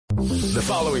The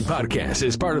following podcast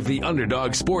is part of the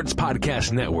Underdog Sports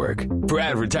Podcast Network. For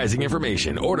advertising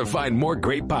information or to find more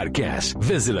great podcasts,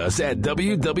 visit us at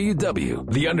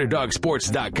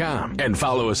www.theunderdogsports.com and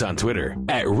follow us on Twitter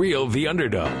at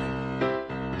RealTheUnderdog.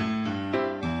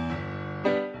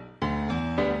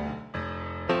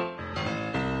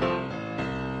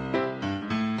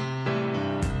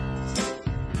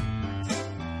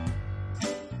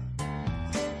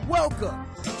 Welcome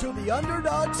to the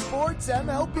Underdog Sports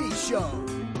MLB Show.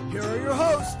 Here are your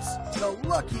hosts, the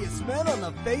luckiest men on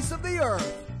the face of the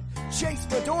earth, Chase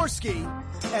Fedorsky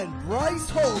and Bryce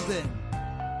Holden.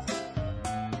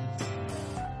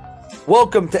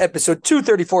 Welcome to episode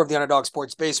 234 of the Underdog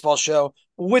Sports Baseball Show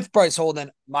with Bryce Holden.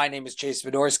 My name is Chase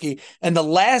Fedorsky, and the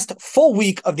last full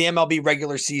week of the MLB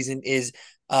regular season is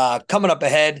coming up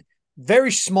ahead.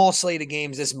 Very small slate of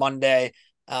games this Monday.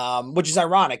 Which is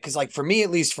ironic because, like, for me, at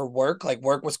least for work,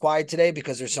 work was quiet today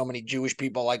because there's so many Jewish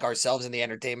people like ourselves in the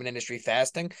entertainment industry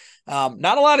fasting.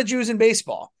 Not a lot of Jews in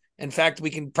baseball. In fact, we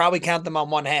can probably count them on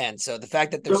one hand. So the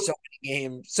fact that there's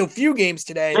so few games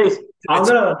today. Hey,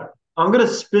 I'm gonna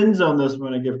spin zone this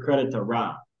one and give credit to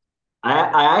Rob.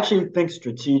 I actually think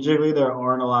strategically there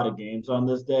aren't a lot of games on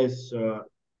this day. So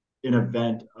an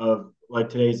event of like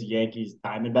today's Yankees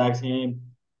Diamondbacks game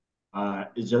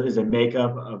is a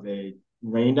makeup of a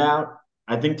rained out.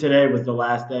 I think today was the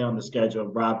last day on the schedule.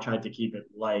 Rob tried to keep it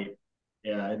light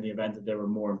in the event that there were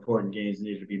more important games that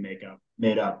needed to be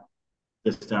made up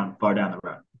this time far down the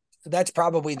road. So that's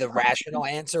probably the rational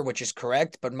answer, which is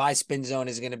correct. But my spin zone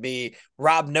is going to be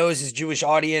Rob knows his Jewish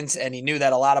audience, and he knew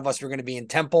that a lot of us were going to be in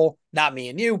Temple, not me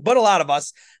and you, but a lot of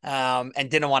us,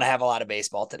 and didn't want to have a lot of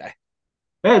baseball today.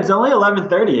 Hey, it's only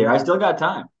 11:30 here. I still got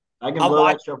time. I can blow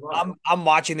that show up. I'm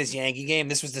watching this Yankee game.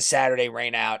 This was the Saturday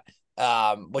rain out.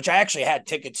 Which I actually had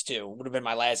tickets to. Would have been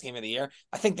my last game of the year.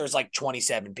 I think there's like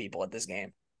 27 people at this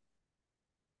game.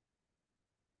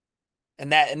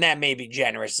 And that may be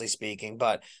generously speaking,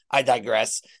 but I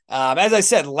digress. As I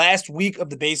said, last week of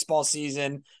the baseball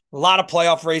season, a lot of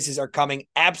playoff races are coming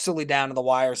absolutely down to the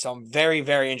wire. So I'm very,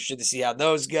 very interested to see how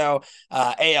those go.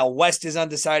 AL West is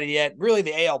undecided yet. Really,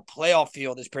 the AL playoff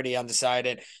field is pretty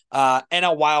undecided.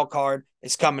 NL Wildcard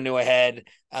is coming to a head.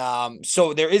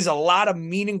 So there is a lot of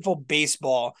meaningful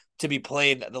baseball to be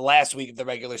played the last week of the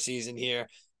regular season here.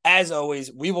 As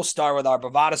always, we will start with our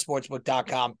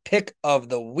BovadaSportsbook.com pick of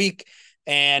the week.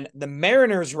 And the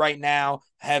Mariners right now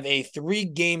have a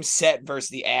 3-game set versus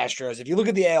the Astros. If you look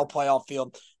at the AL playoff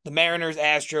field, the Mariners,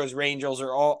 Astros, Rangers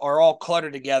are all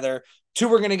cluttered together.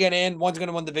 2 are going to get in. One's going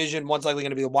to win division. One's likely going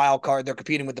to be the wild card. They're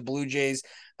competing with the Blue Jays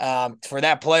for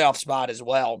that playoff spot as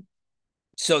well.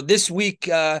 So this week,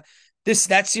 that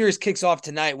series kicks off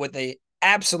tonight with a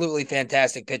absolutely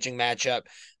fantastic pitching matchup.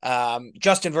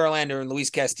 Justin Verlander and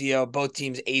Luis Castillo, both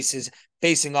teams aces,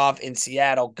 facing off in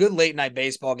Seattle. Good late night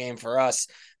baseball game for us.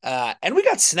 And we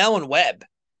got Snell and Webb.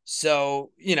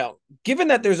 So, given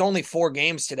that there's only 4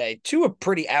 games today, 2 of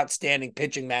pretty outstanding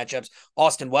pitching matchups.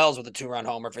 Austin Wells with a 2-run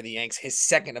homer for the Yanks, his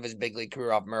second of his big league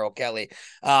career off Merrill Kelly.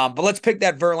 But let's pick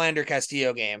that Verlander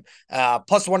Castillo game.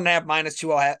 Plus 1.5, minus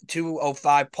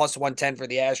 205, plus 110 for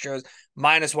the Astros,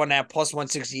 minus 1.5, plus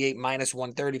 168, minus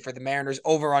 130 for the Mariners,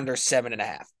 over under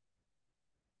 7.5.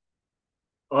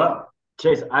 Well,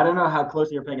 Chase, I don't know how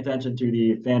closely you're paying attention to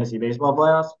the fantasy baseball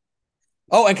playoffs.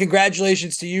 Oh, and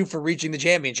congratulations to you for reaching the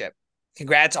championship.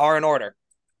 Congrats are in order.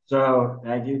 So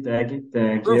thank you.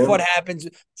 Proof what happens,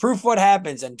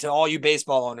 and to all you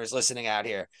baseball owners listening out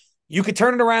here, you could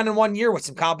turn it around in 1 year with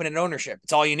some competent ownership.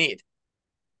 It's all you need.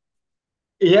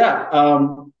 Yeah,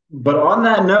 but on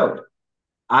that note,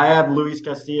 I have Luis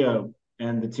Castillo,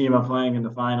 and the team I'm playing in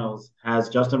the finals has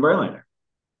Justin Verlander.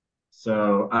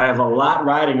 So I have a lot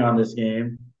riding on this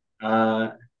game.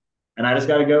 And I just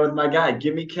got to go with my guy.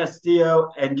 Give me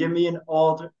Castillo and give me an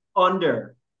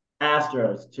under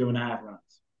Astros 2.5 runs.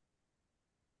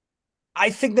 I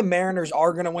think the Mariners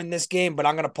are going to win this game, but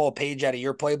I'm going to pull a page out of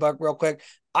your playbook real quick.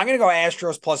 I'm going to go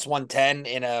Astros plus 110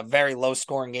 in a very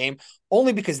low-scoring game,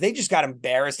 only because they just got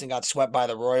embarrassed and got swept by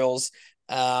the Royals.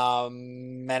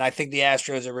 And I think the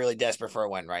Astros are really desperate for a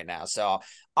win right now. So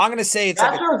I'm going to say it's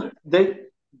Astros,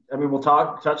 we'll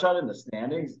touch on it in the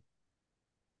standings.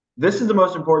 This is the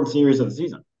most important series of the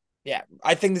season. Yeah,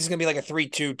 I think this is going to be like a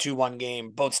 3-2, 2-1 game.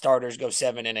 Both starters go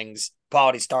 7 innings.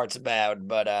 Quality starts about,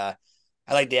 but I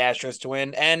like the Astros to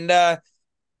win. And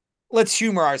let's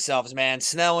humor ourselves, man.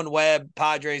 Snell and Webb,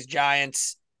 Padres,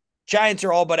 Giants. Giants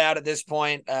are all but out at this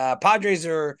point. Padres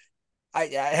are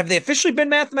have they officially been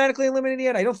mathematically eliminated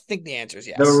yet? I don't think the answer is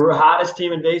yes. The hottest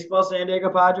team in baseball, San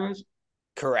Diego Padres?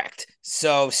 Correct.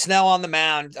 So Snell on the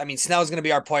mound. I mean, Snell's going to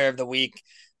be our player of the week.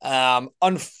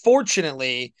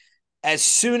 Unfortunately, as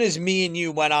soon as me and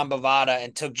you went on Bovada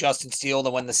and took Justin Steele to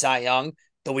win the Cy Young,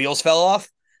 the wheels fell off.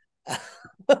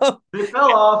 They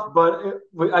fell off, but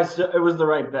it was the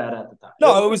right bet at the time.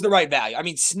 No, it was the right value. I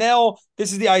mean, Snell,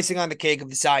 this is the icing on the cake of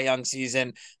the Cy Young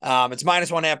season. It's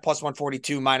 -1.5,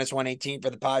 +142, -118 for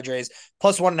the Padres,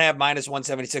 +1.5,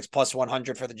 -176,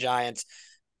 +100 for the Giants.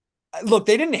 Look,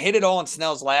 they didn't hit it all in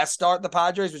Snell's last start, the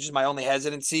Padres, which is my only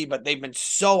hesitancy, but they've been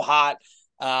so hot.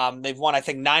 They've won, I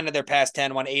think, 9 of their past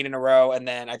 10, won 8 in a row, and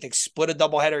then I think split a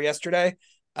doubleheader yesterday,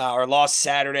 or lost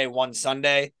Saturday, won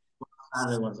Sunday.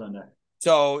 Saturday, won Sunday.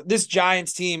 So this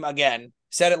Giants team, again,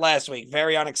 said it last week,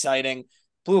 very unexciting.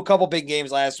 Blew a couple big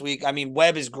games last week. I mean,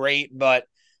 Webb is great, but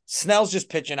Snell's just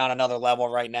pitching on another level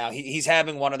right now. He's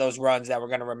having one of those runs that we're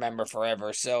going to remember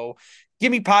forever. So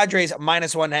give me Padres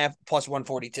 -1.5,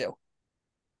 +142.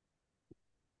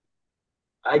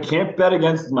 I can't bet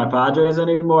against my Padres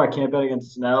anymore. I can't bet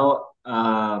against Snell.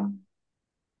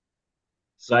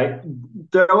 So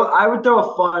I would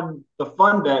throw the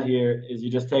fun bet here is you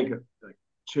just take like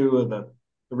 2 of the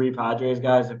 3 Padres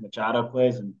guys if Machado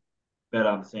plays and bet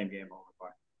on the same game over.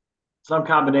 Some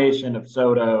combination of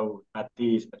Soto,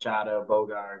 Tatis, Machado,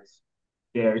 Bogarts,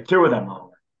 Gary, 2 of them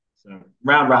over. So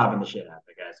round robin the shit out of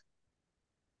it, guys.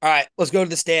 All right, let's go to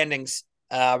the standings.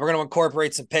 We're going to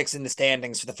incorporate some picks in the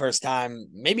standings for the first time,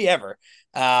 maybe ever.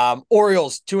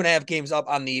 Orioles, 2.5 games up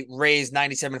on the Rays,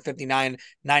 97-59,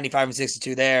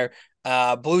 95-62 there.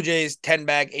 Blue Jays, 10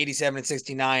 back,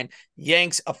 87-69.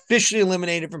 Yanks officially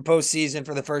eliminated from postseason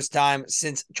for the first time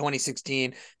since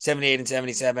 2016,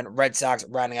 78-77. Red Sox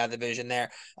rounding out the division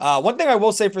there. One thing I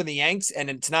will say for the Yanks, and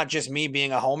it's not just me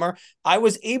being a homer, I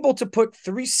was able to put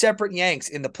 3 separate Yanks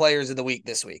in the players of the week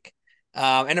this week.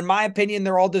 And in my opinion,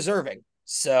 they're all deserving.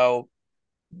 So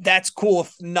that's cool.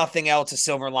 If nothing else, a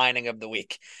silver lining of the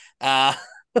week.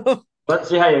 Let's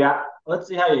see how you got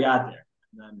there.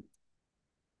 Then,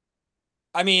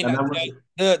 I mean,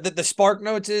 the spark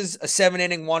notes is a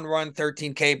 7-inning, 1-run,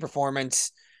 13K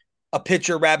performance, a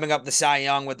pitcher wrapping up the Cy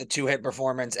Young with a 2-hit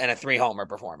performance and a 3-homer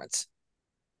performance.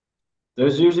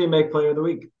 Those usually make player of the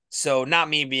week. So not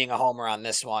me being a homer on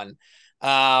this one.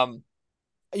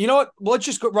 You know what? Well, let's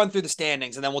just run through the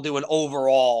standings and then we'll do an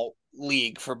overall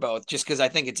league for both, just because I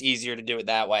think it's easier to do it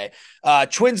that way.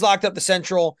 Twins locked up the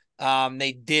Central.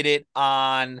 They did it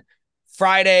on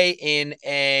Friday in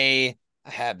I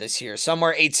have this here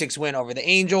somewhere, 8-6 win over the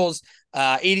Angels,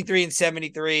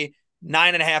 83-73,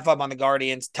 9.5 up on the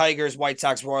Guardians, Tigers, White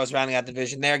Sox, Royals rounding out the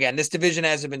division there. Again, this division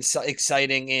hasn't been so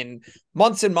exciting in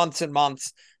months and months and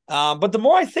months. But the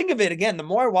more I think of it, again, the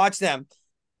more I watch them,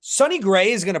 Sonny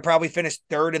Gray is going to probably finish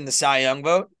 3rd in the Cy Young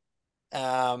vote.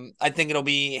 I think it'll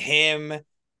be him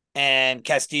and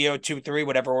Castillo 2-3,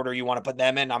 whatever order you want to put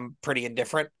them in. I'm pretty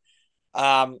indifferent.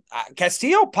 Sonny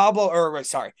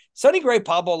Gray,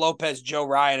 Pablo Lopez, Joe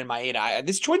Ryan, and Maeda.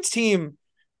 This Twins team,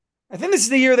 I think this is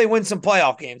the year they win some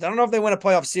playoff games. I don't know if they win a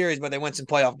playoff series, but they win some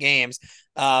playoff games.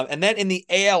 And then in the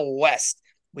AL West,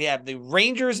 we have the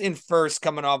Rangers in first,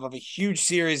 coming off of a huge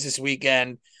series this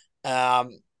weekend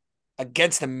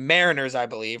against the Mariners, I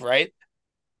believe, right?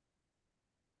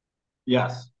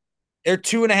 Yes. They're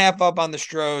 2.5 up on the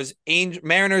Stros.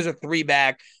 Mariners are 3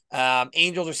 back.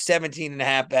 Angels are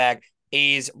 17.5 back.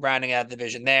 A's rounding out the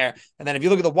division there. And then if you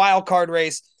look at the wild card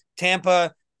race,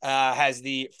 Tampa has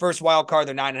the first wild card.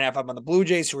 They're 9.5 up on the Blue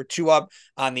Jays, who are 2 up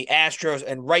on the Astros.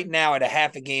 And right now, at a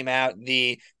half a game out,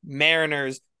 the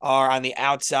Mariners are on the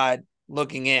outside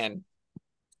looking in.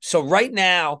 So right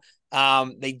now,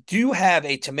 they do have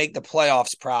a to make the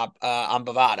playoffs prop on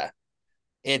Bovada.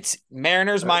 It's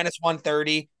Mariners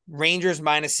 -130, Rangers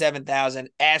 -7,000,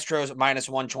 Astros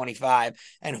 -125.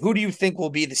 And who do you think will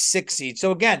be the 6th seed?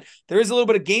 So again, there is a little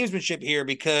bit of gamesmanship here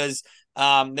because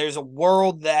there's a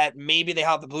world that maybe they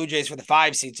have the Blue Jays for the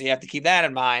 5 seed. So you have to keep that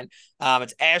in mind.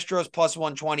 It's Astros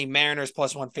 +120, Mariners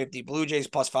 +150, Blue Jays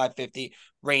 +550,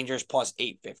 Rangers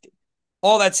 +850.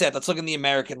 All that said, let's look in the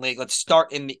American League. Let's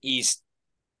start in the East,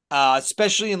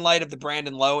 especially in light of the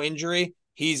Brandon Lowe injury.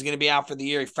 He's going to be out for the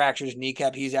year. He fractured his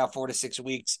kneecap. He's out 4 to 6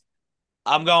 weeks.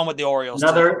 I'm going with the Orioles.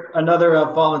 Another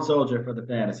fallen soldier for the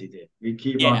fantasy team. We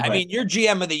keep on. I mean, you're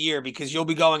GM of the year because you'll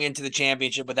be going into the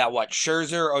championship without what?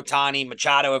 Scherzer, Ohtani,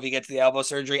 Machado if he gets the elbow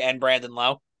surgery, and Brandon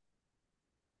Lowe.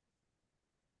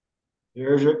 We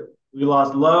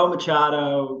lost Lowe,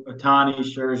 Machado, Ohtani,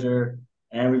 Scherzer,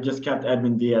 and we've just kept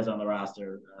Edwin Diaz on the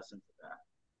roster since that.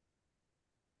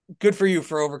 Good for you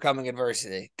for overcoming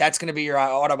adversity. That's going to be your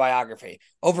autobiography.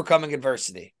 Overcoming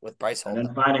adversity with Bryce Holden. And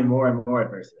then finding more and more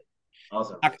adversity.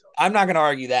 Also, I'm not going to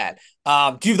argue that.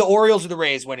 Do you have the Orioles or the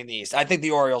Rays winning the East? I think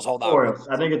the Orioles hold on. Orioles.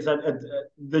 I think it's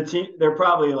the team. They're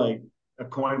probably like a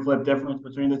coin flip difference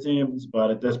between the teams,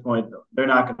 but at this point, they're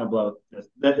not going to blow this.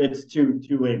 It's too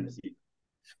late in the season.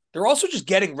 They're also just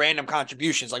getting random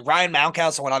contributions. Like Ryan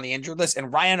Mountcastle went on the injured list,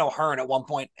 and Ryan O'Hearn at one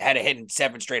point had a hit in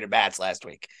 7 straight at bats last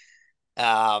week.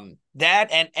 That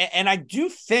and I do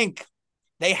think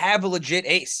they have a legit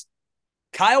ace.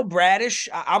 Kyle Bradish,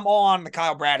 I'm all on the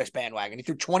Kyle Bradish bandwagon. He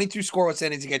threw 22 scoreless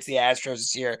innings against the Astros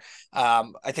this year.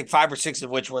 I think 5 or 6 of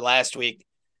which were last week.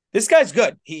 This guy's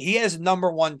good. He has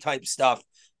number one type stuff.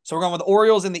 So we're going with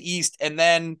Orioles in the East, and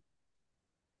then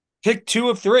pick 2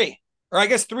 of 3. Or I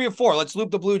guess 3 of 4. Let's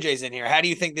loop the Blue Jays in here. How do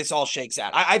you think this all shakes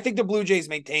out? I think the Blue Jays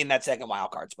maintain that second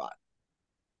wild card spot.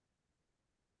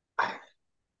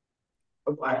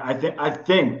 I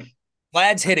think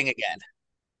Vlad's hitting again.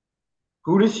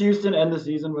 Who does Houston end the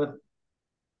season with?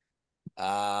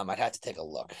 I'd have to take a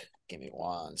look. Give me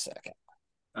 1 second.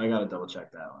 I gotta double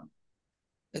check that one.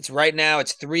 It's right now.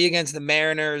 It's 3 against the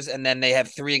Mariners, and then they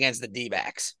have 3 against the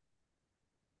D-backs.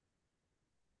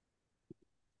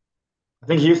 I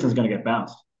think Houston's gonna get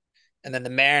bounced. And then the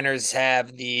Mariners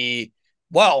have the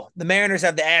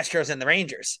Astros and the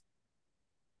Rangers.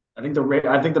 I think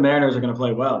the Mariners are going to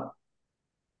play well.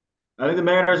 I think the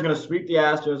Mariners are going to sweep the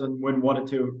Astros and win 1 or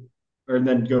 2, or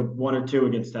then go 1 or 2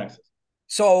 against Texas.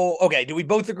 So, okay, do we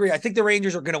both agree? I think the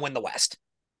Rangers are going to win the West.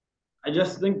 I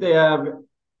just think they have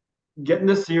getting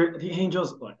this year. The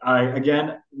Angels, look,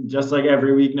 again, just like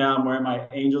every week now, I'm wearing my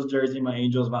Angels jersey, my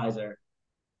Angels visor.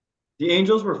 The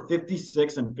Angels were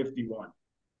 56 and 51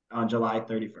 on July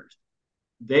 31st.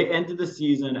 They ended the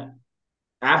season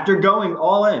after going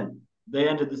all in. They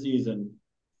ended the season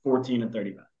 14 and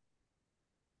 35.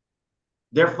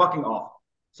 They're fucking awful.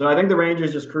 So I think the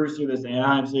Rangers just cruise through this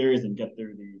Anaheim series and get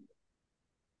through the.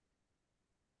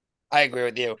 I agree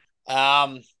with you.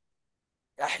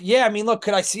 Yeah, I mean, look,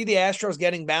 could I see the Astros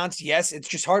getting bounced? Yes, it's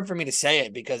just hard for me to say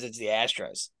it because it's the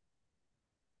Astros.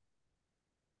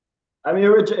 I mean,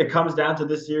 it comes down to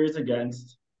this series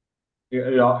against.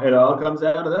 It all comes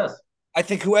down to this. I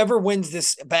think whoever wins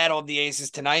this battle of the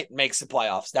aces tonight makes the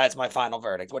playoffs. That's my final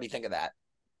verdict. What do you think of that?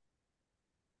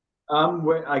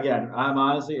 Again, I'm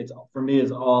honestly, it's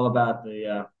all about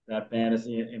the that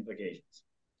fantasy implications.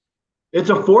 It's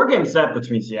a 4-game set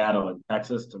between Seattle and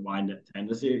Texas to end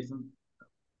the season.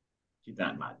 Keep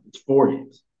that in mind. It's 4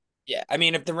 games. Yeah, I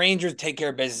mean, if the Rangers take care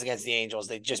of business against the Angels,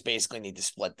 they just basically need to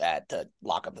split that to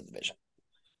lock up the division.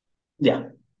 Yeah,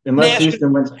 unless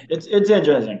Houston wins. It's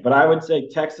interesting, but I would say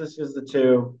Texas is the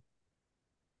 2.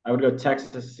 I would go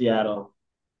Texas, Seattle.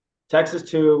 Texas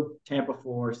 2, Tampa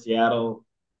 4, Seattle,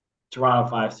 Toronto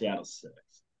 5, Seattle 6.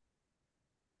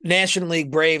 National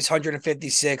League Braves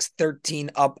 156,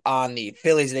 13 up on the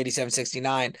Phillies at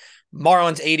 87-69.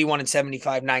 Marlins 81 and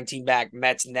 75, 19 back.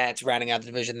 Mets, Nats rounding out the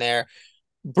division there.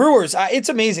 Brewers, it's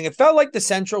amazing. It felt like the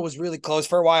Central was really close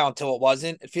for a while until it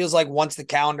wasn't. It feels like once the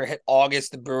calendar hit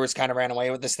August, the Brewers kind of ran away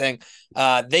with this thing.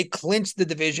 They clinched the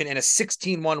division in a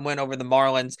 16-1 win over the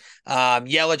Marlins.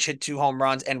 Yelich hit 2 home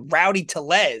runs, and Rowdy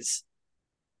Tellez,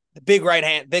 the big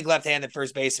left-handed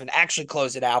first baseman, actually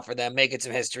closed it out for them, making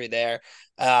some history there.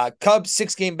 Cubs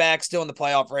 6-game back, still in the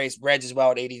playoff race. Reds as well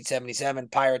at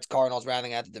 80-77. Pirates, Cardinals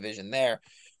rounding out the division there.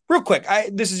 Real quick,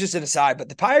 this is just an aside, but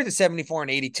the Pirates are 74 and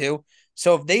 82.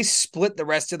 So if they split the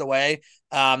rest of the way,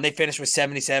 they finish with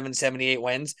 77, 78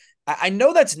 wins. I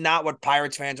know that's not what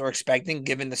Pirates fans were expecting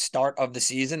given the start of the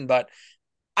season, but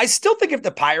I still think if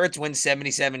the Pirates win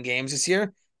 77 games this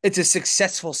year, it's a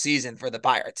successful season for the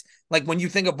Pirates. Like when you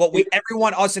think of what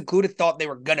everyone, us included, thought they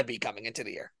were going to be coming into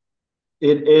the year.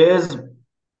 It is,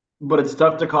 but it's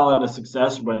tough to call it a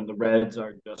success when the Reds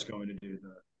are just going to do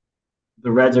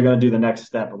the Reds are going to do the next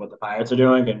step of what the Pirates are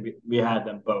doing, and we had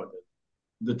them both.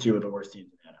 The 2 of the worst teams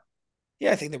in the NL.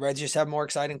 Yeah, I think the Reds just have more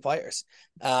exciting players.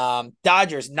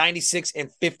 Dodgers 96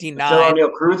 and 59. So O'Neal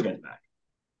Cruz gets back.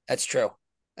 That's true.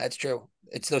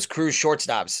 It's those Cruz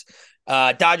shortstops.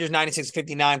 Dodgers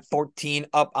 96-59, 14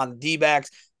 up on the D-backs.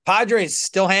 Padres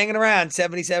still hanging around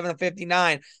 77 and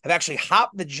 59. Have actually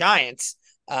hopped the Giants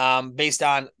based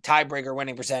on tiebreaker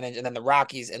winning percentage, and then the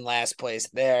Rockies in last place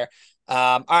there.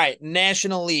 All right,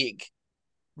 National League.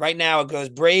 Right now it goes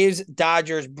Braves,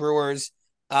 Dodgers, Brewers.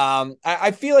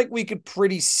 I feel like we could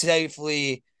pretty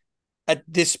safely, at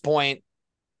this point,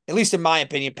 at least in my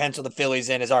opinion, pencil the Phillies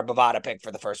in as our Bovada pick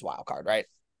for the first wild card, right?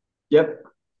 Yep.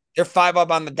 They're 5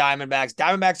 up on the Diamondbacks.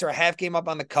 Diamondbacks are a half game up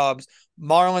on the Cubs.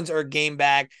 Marlins are a game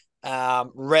back.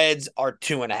 Reds are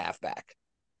 2.5 back.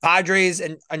 Padres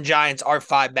and Giants are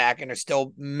 5 back and are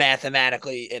still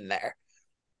mathematically in there.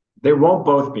 They won't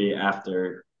both be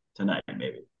after tonight,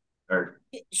 maybe.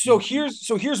 So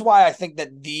here's why I think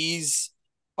that these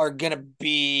are going to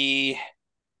be,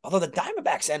 although the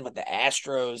Diamondbacks end with the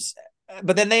Astros,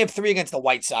 but then they have 3 against the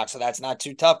White Sox, so that's not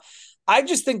too tough. I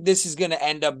just think this is going to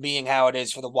end up being how it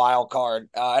is for the wild card,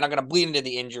 and I'm going to bleed into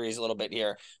the injuries a little bit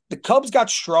here. The Cubs got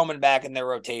Stroman back in their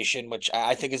rotation, which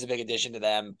I think is a big addition to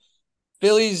them.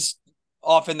 Phillies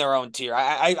off in their own tier.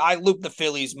 I loop the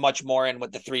Phillies much more in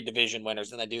with the 3 division winners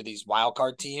than I do these wild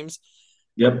card teams.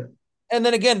 Yep. And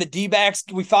then again, the D-backs,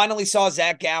 we finally saw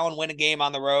Zach Gallen win a game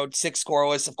on the road, 6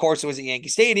 scoreless. Of course, it was at Yankee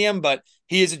Stadium, but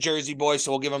he is a Jersey boy,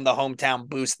 so we'll give him the hometown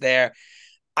boost there.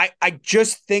 I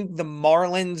just think the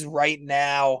Marlins right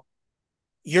now,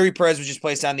 Yuri Perez was just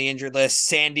placed on the injured list.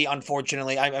 Sandy,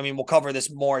 unfortunately, I mean, we'll cover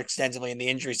this more extensively in the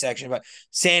injury section, but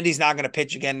Sandy's not going to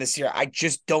pitch again this year. I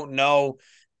just don't know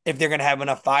if they're going to have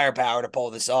enough firepower to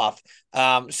pull this off.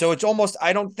 So it's almost,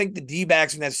 I don't think the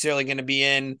D-backs are necessarily going to be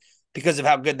in because of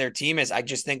how good their team is. I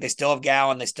just think they still have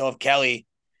Gallen, they still have Kelly.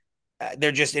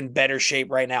 They're just in better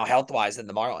shape right now health-wise than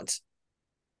the Marlins.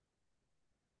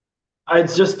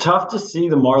 It's just tough to see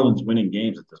the Marlins winning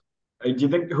games at this point. Do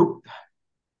you think who?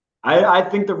 I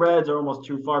think the Reds are almost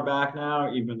too far back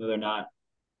now, even though they're not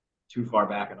too far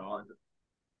back at all.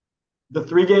 The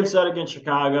 3-game set against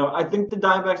Chicago, I think the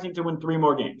Diamondbacks need to win 3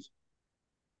 more games.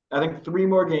 I think 3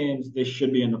 more games, they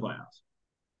should be in the playoffs.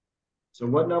 So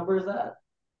what number is that?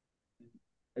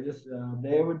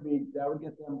 That would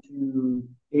get them to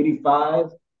 85.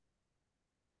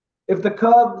 If the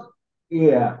Cubs,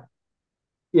 yeah,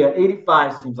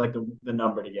 85 seems like the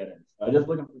number to get in. So I'm just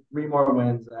looking for 3 more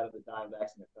wins out of the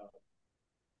Diamondbacks and the Cubs.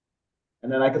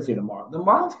 And then I could see the Marlins. The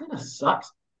Marlins kind of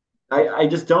sucks. I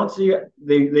just don't see it.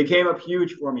 They came up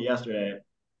huge for me yesterday.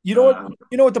 You know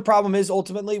what the problem is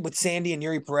ultimately with Sandy and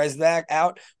Yuri Perez back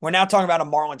out? We're now talking about a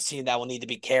Marlins team that will need to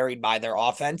be carried by their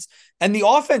offense. And the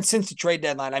offense since the trade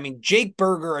deadline, I mean, Jake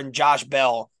Berger and Josh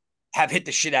Bell have hit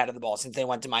the shit out of the ball since they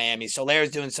went to Miami.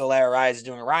 Solaire's doing Soler, Arias is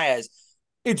doing Arias.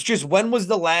 It's just, when was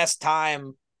the last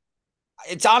time?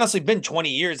 It's honestly been 20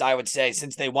 years, I would say,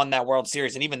 since they won that World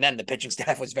Series. And even then, the pitching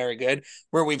staff was very good,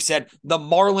 where we've said the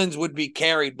Marlins would be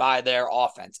carried by their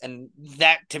offense. And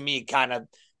that, to me, kind of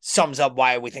sums up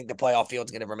why we think the playoff field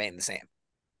is going to remain the same.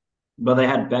 But they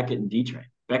had Beckett and D-Train.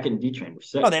 Beckett and D-Train were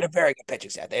sick. No, they had a very good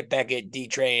pitching staff. They had Beckett,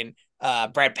 D-Train,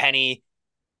 Brad Penny,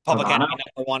 public enemy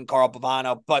number 1, Carl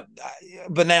Pavano. But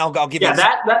then I'll give you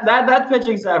that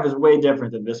pitching staff is way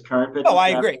different than this current pitching staff. Oh, I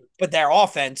agree. But their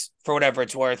offense, for whatever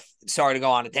it's worth, sorry to go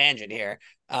on a tangent here.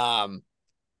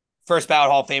 First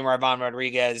ballot Hall of Famer Ivan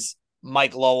Rodriguez,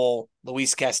 Mike Lowell,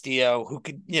 Luis Castillo, who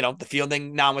could, the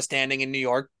fielding notwithstanding in New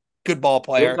York, good ball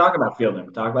player. We're talking about fielding.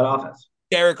 We're talking about offense.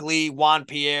 Derek Lee, Juan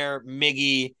Pierre,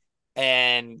 Miggy,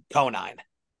 and Conine.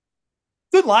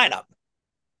 Good lineup.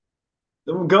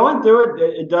 Going through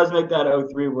it, it does make that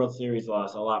 03 World Series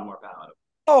loss a lot more palatable.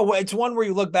 Oh, it's one where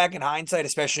you look back in hindsight,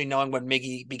 especially knowing what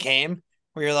Miggy became,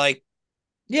 where you're like,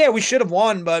 yeah, we should have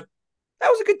won, but that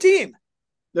was a good team.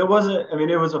 It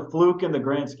was a fluke in the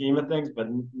grand scheme of things, but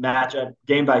matchup,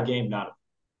 game by game, not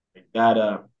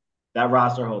that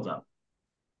roster holds up.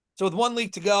 So with 1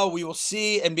 week to go, we will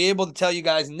see and be able to tell you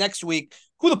guys next week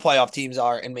who the playoff teams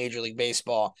are in Major League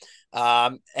Baseball.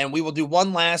 And we will do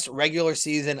one last regular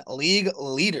season league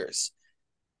leaders.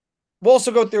 We'll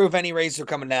also go through if any races are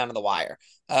coming down to the wire.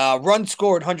 Runs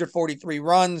scored, 143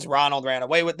 runs. Ronald ran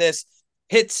away with this.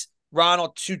 Hits,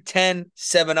 Ronald 210,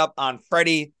 7 up on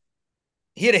Freddie.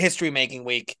 He had a history-making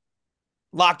week.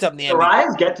 Locked up in the end.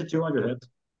 Arias get to 200 hits.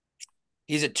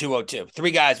 He's at 202.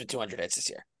 3 guys with 200 hits this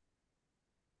year.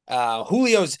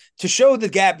 Julio's, to show the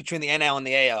gap between the NL and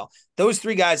the AL, those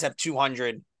 3 guys have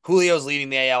 200. Julio's leading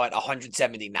the AL at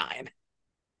 179.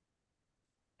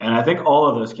 And I think all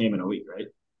of those came in a week, right?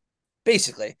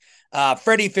 Basically.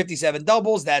 Freddie, 57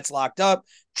 doubles. That's locked up.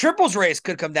 Triples race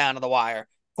could come down to the wire.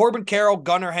 Corbin Carroll,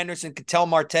 Gunnar Henderson, Ketel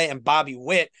Marte, and Bobby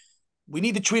Witt. We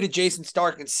need to tweet at Jason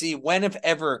Stark and see when, if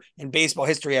ever, in baseball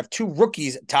history, have 2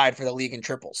 rookies tied for the league in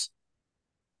triples.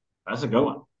 That's a good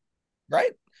one.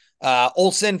 Right?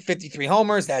 Olsen, 53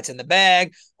 homers. That's in the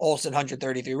bag. Olsen,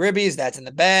 133 ribbies. That's in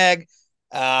the bag.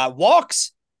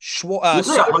 Walks.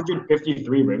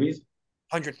 153 ribbies?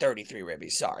 133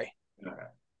 ribbies. Sorry. Okay.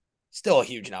 Still a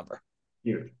huge number.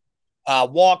 Huge.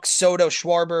 Walks, Soto,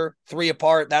 Schwarber, 3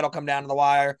 apart. That'll come down to the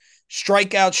wire.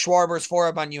 Strikeouts, Schwarber's 4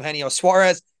 up on Eugenio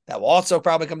Suarez. That will also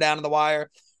probably come down to the wire.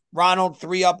 Ronald,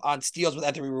 3 up on steals with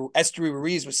Esteury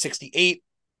Ruiz with 68.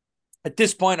 At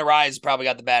this point, Arias probably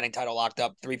got the batting title locked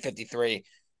up, 353.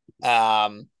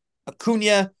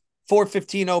 Acuna,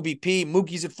 415 OBP.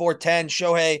 Mookie's at 410.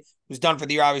 Shohei, who's done for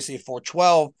the year, obviously at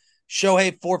 412.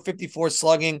 Shohei, 454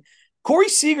 slugging. Corey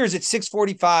Seager's at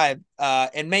 645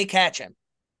 and may catch him.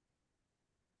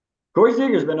 Corey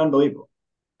Seager's been unbelievable.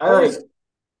 I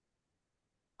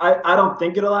don't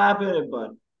think it'll happen,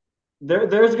 but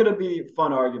there's going to be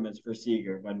fun arguments for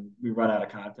Seager when we run out of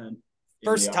content in the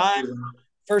First time, offseason.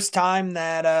 first time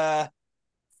that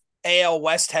AL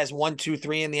West has 1, 2,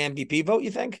 3 in the MVP vote.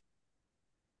 You think?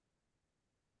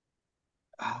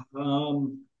 To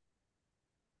me,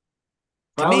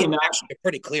 Probably it's not. actually a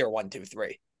pretty clear 1, 2,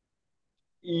 3.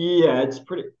 Yeah, it's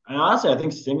pretty. And honestly, I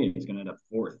think Simeon's going to end up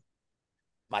fourth.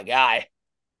 My guy.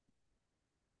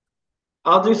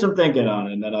 I'll do some thinking on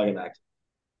it, and then I'll get back to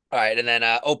All right, and then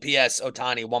OPS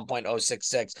Ohtani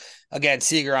 1.066. Again,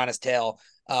 Seager on his tail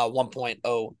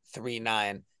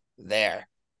 1.039 there.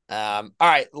 All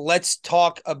right, let's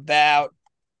talk about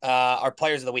our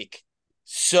players of the week.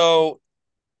 So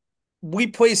we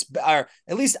placed, or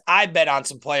at least I bet on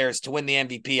some players to win the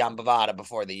MVP on Bovada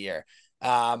before the year.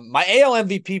 My AL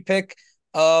MVP pick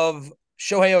of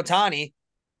Shohei Ohtani,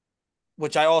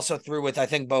 which I also threw with, I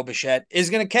think, Bo Bichette, is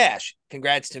going to cash.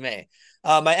 Congrats to me.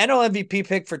 My NL MVP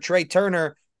pick for Trey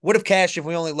Turner would have cashed if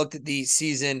we only looked at the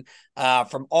season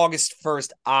from August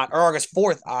 1st on or August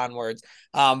 4th onwards.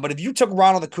 But if you took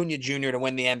Ronald Acuna Jr. to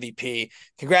win the MVP,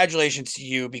 congratulations to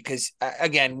you, because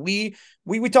again, we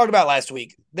talked about last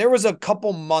week. There was a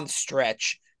couple month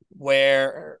stretch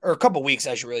where, or a couple weeks,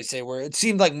 I should really say, where it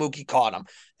seemed like Mookie caught him.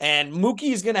 And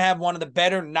Mookie is going to have one of the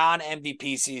better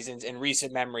non-MVP seasons in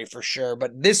recent memory for sure.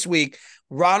 But this week,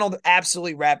 Ronald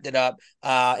absolutely wrapped it up,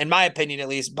 in my opinion, at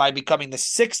least, by becoming the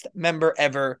fifth member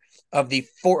ever of the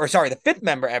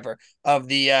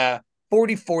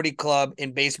 40-40 club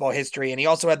in baseball history. And he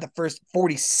also had the first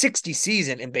 40-60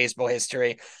 season in baseball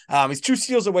history. He's 2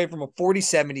 steals away from a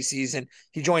 40-70 season.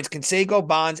 He joins Canseco,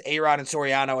 Bonds, A-Rod, and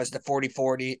Soriano as the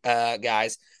 40-40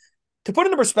 guys. To put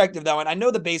into perspective, though, and I know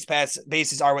the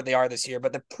bases are what they are this year,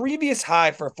 but the previous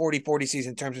high for a 40-40 season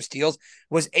in terms of steals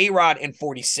was A-Rod in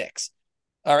 46.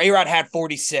 Or A-Rod had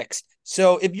 46.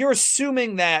 So if you're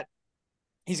assuming that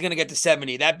he's going to get to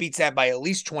 70, that beats that by at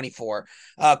least 24.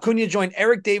 Cunha joined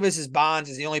Eric Davis's Bonds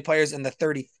as the only players in the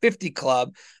 30-50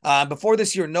 club. Before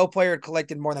this year, no player had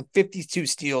collected more than 52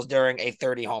 steals during a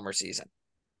 30-homer season.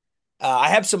 I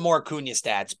have some more Cunha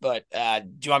stats, but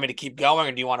do you want me to keep going,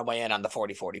 or do you want to weigh in on the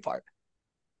 40-40 part?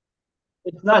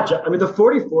 It's not just, I mean, the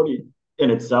 40-40 in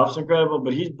itself is incredible,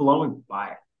 but he's blowing by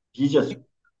it. He's just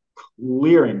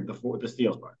clearing the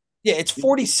steals part. Yeah, it's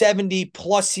 40-70,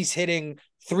 plus he's hitting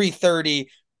 330,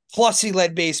 plus he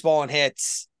led baseball in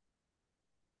hits.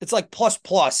 It's like plus.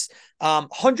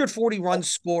 140 runs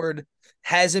scored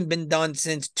hasn't been done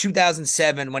since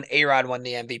 2007 when A-Rod won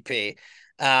the MVP.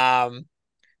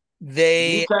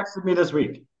 He texted me this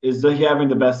week. Is he having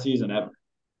the best season ever?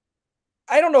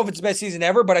 I don't know if it's the best season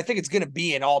ever, but I think it's going to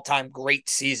be an all-time great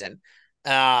season.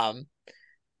 There's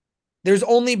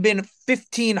only been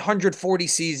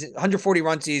 140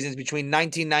 run seasons between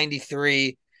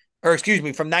 1993, or excuse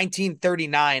me, from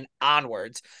 1939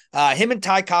 onwards. Him and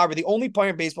Ty Cobb are the only player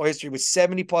in baseball history with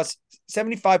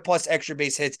 75 plus extra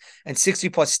base hits and 60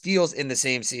 plus steals in the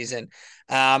same season.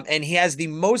 And he has the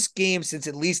most games since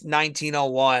at least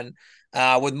 1901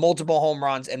 with multiple home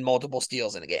runs and multiple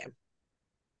steals in a game.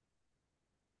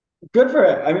 Good for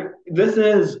it. I mean,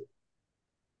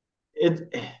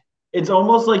 it's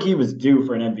almost like he was due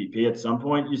for an MVP at some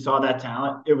point. You saw that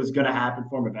talent. It was going to happen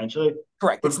for him eventually.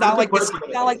 Correct. It's not like this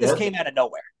came out of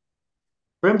nowhere.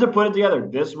 For him to put it together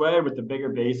this way with the bigger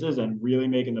bases and really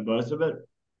making the most of it,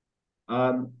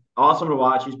 awesome to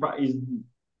watch.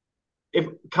 If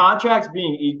contracts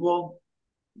being equal,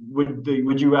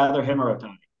 would you rather him or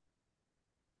Ohtani?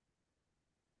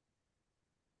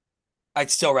 I'd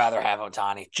still rather have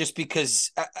Ohtani, just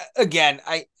because, again,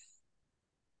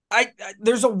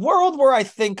 there's a world where I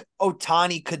think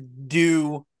Ohtani could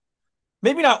do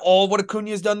maybe not all what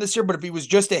Acuna has done this year, but if he was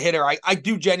just a hitter, I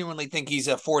do genuinely think he's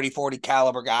a 40-40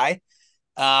 caliber guy.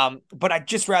 But I'd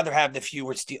just rather have the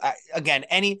fewer steals. Again,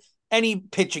 any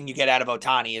pitching you get out of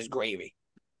Ohtani is gravy.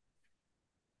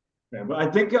 Yeah, but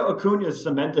I think Acuna has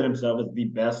cemented himself as the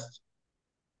best.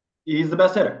 He's the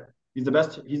best hitter. He's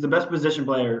the best position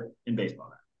player in baseball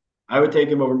now. I would take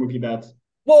him over Mookie Betts.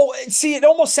 Well, see, it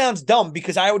almost sounds dumb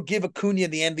because I would give Acuna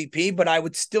the MVP, but I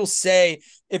would still say,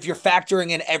 if you're factoring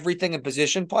in everything in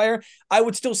position player, I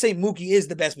would still say Mookie is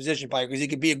the best position player because he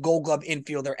could be a Gold Glove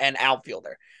infielder and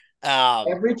outfielder.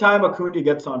 Every time Acuna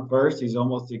gets on first, he's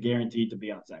almost guaranteed to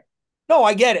be on second. No,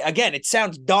 I get it. Again, it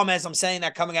sounds dumb as I'm saying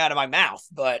that coming out of my mouth,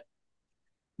 but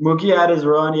Mookie had his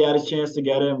run. He had his chance to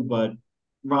get him, but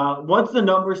once the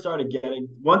numbers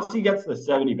once he gets to the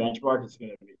 70 benchmark, it's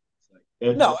going to be.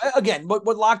 Again, what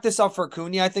locked this up for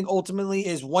Acuna, I think, ultimately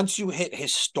is once you hit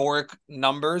historic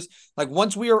numbers, like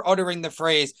once we are uttering the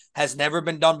phrase has never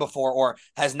been done before or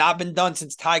has not been done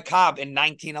since Ty Cobb in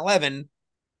 1911,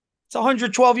 it's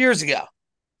 112 years ago.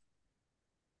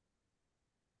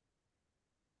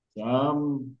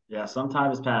 Some time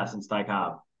has passed since Ty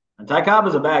Cobb. And Ty Cobb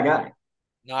is a bad guy.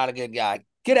 Not a good guy.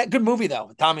 Good movie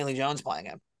though. Tommy Lee Jones playing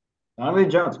him. Tommy Lee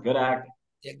Jones, good acting.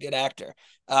 Yeah, good actor.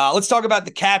 Let's talk about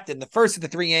the captain, the first of the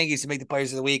three Yankees to make the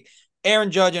Players of the Week.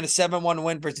 Aaron Judge in a 7-1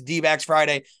 win versus the D-backs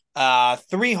Friday.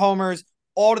 3 homers,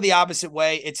 all to the opposite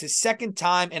way. It's his second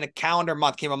time in a calendar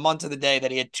month, came a month to the day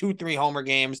that he had 2 3-homer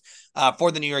games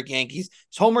for the New York Yankees.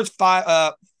 His homers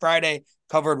Friday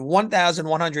covered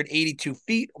 1,182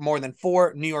 feet, more than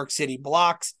 4 New York City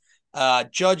blocks.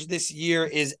 Judge this year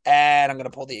is at, I'm going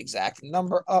to pull the exact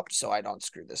number up so I don't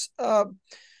screw this up.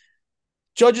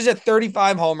 Judge is at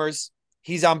 35 homers.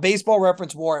 He's on Baseball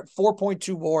Reference WAR at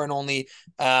 4.2 WAR and only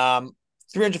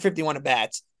 351 at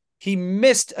bats. He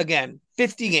missed, again,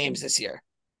 50 games this year.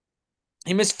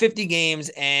 He missed 50 games,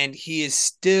 and he is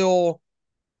still,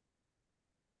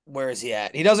 where is he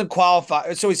at? He doesn't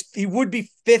qualify. So he would be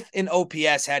 5th in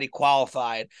OPS had he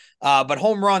qualified. But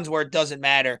home runs, where it doesn't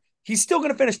matter, he's still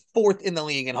going to finish 4th in the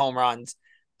league in home runs.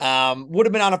 Would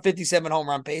have been on a 57 home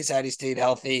run pace had he stayed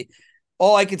healthy.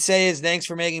 All I could say is thanks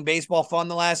for making baseball fun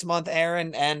the last month,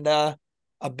 Aaron, and a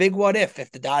big what if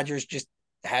the Dodgers just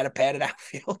had a padded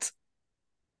outfield.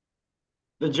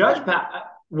 The Judge,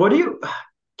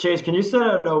 Chase, can you set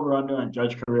an over-under on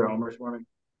Judge career homers for me?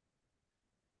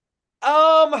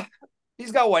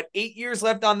 He's got 8 years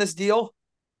left on this deal?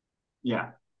 Yeah.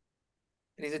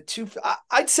 And he's at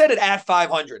I'd set it at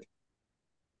 500.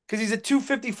 Because he's at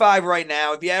 255 right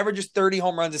now. If he averages 30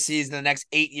 home runs a season in the next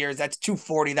 8 years, that's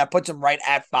 240. That puts him right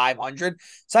at 500.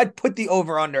 So I'd put the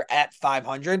over-under at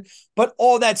 500. But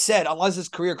all that said, unless his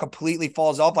career completely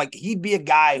falls off, he'd be a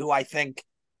guy who I think,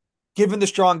 given the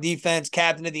strong defense,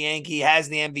 captain of the Yankee, has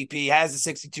the MVP, has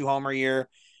the 62-homer year,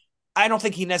 I don't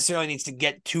think he necessarily needs to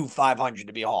get to 500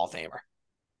 to be a Hall of Famer.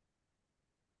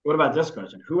 What about this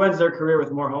question? Who ends their career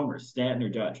with more homers, Stanton or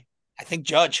Judge? I think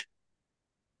Judge.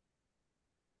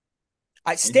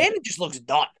 Stanton just looks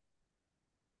done.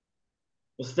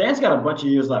 Well, Stan's got a bunch of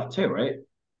years left too, right?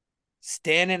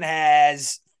 Stanton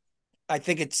has, I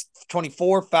think it's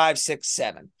 24, 5, 6,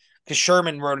 7. Because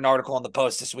Sherman wrote an article on the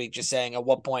Post this week just saying, at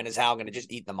what point is Hal going to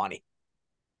just eat the money?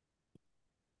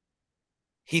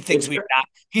 He thinks we are not.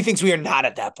 He thinks we are not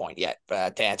at that point yet.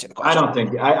 To answer the question, I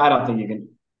don't think you can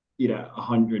eat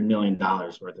 $100 million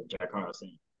worth of Jack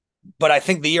Carlson. But I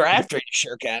think the year after you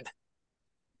sure can.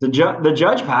 The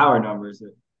Judge power numbers,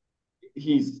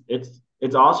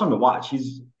 it's awesome to watch.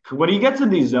 When he gets in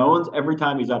these zones, every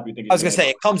time he's up, you think. I was gonna say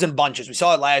it comes in bunches. We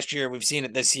saw it last year. We've seen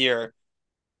it this year.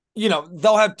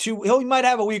 They'll have 2. He might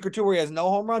have a week or 2 where he has no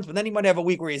home runs, but then he might have a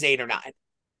week where he has 8 or 9.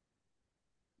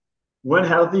 When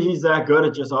healthy, he's that good.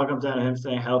 It just all comes down to him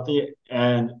staying healthy.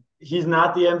 And he's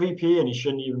not the MVP, and he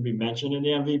shouldn't even be mentioned in the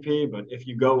MVP. But if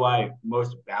you go by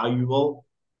most valuable,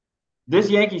 this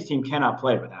Yankees team cannot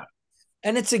play without him.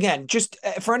 And it's, again, just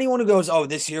for anyone who goes,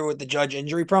 this year with the Judge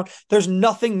injury prone, there's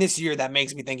nothing this year that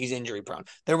makes me think he's injury prone.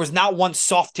 There was not one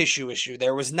soft tissue issue.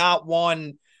 There was not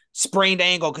one sprained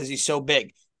ankle because he's so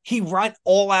big. He ran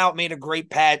all out, made a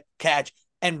great catch,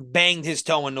 and banged his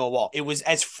toe into a wall. It was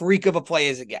as freak of a play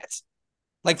as it gets.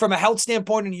 From a health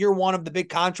standpoint in year 1 of the big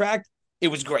contract, it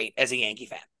was great as a Yankee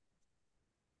fan.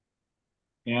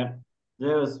 Yeah,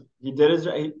 he did his.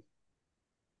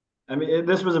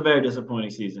 This was a very disappointing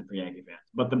season for Yankee fans,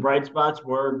 but the bright spots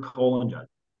were Cole and Judge,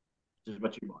 which is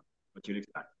what you want, what you'd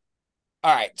expect.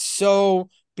 All right, so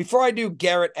before I do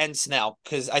Garrett and Snell,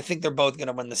 because I think they're both going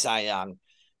to win the Cy Young,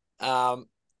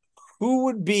 who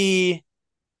of the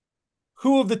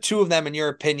 2 of them, in your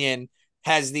opinion,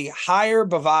 has the higher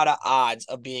Bovada odds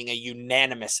of being a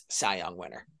unanimous Cy Young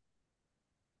winner?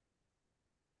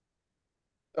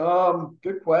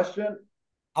 Good question.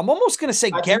 I'm almost going to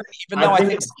say Garrett, even though I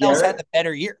think Snell's had the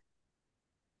better year.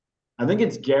 I think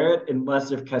it's Garrett,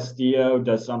 unless if Castillo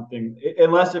does something.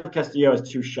 Unless if Castillo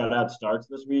has 2 shutout starts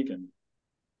this week and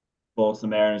bolts the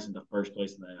Mariners into first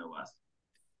place in the NL West.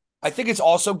 I think it's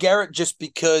also Garrett, just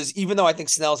because even though I think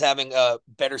Snell's having a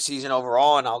better season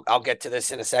overall, and I'll get to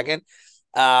this in a second,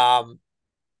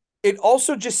 it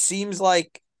also just seems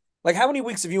like how many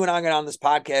weeks have you and I got on this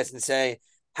podcast and say,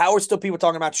 how are still people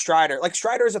talking about Strider?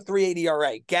 Strider is a 3.80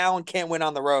 ERA. Gallen can't win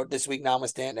on the road this week,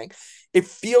 notwithstanding. It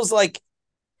feels like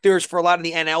there's, for a lot of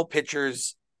the NL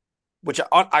pitchers, which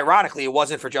ironically it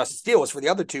wasn't for Justin Steele, it was for the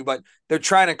other 2, but they're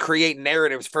trying to create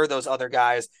narratives for those other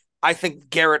guys. I think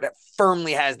Garrett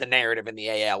firmly has the narrative in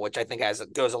the AL, which I think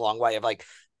goes a long way of all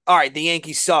right, the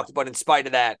Yankees sucked, but in spite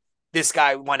of that, this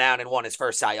guy went out and won his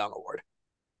first Cy Young award.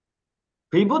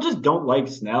 People just don't like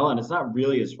Snell, and it's not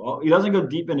really his fault. He doesn't go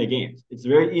deep into games. It's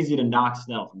very easy to knock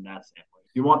Snell from that standpoint.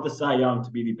 If you want the Cy Young to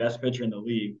be the best pitcher in the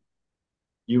league,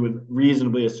 you would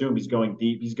reasonably assume he's going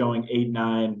deep. He's going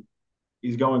 8-9.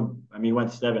 He's going. I mean, he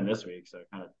went 7 this week, so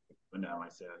kind of. But now I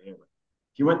say it here. But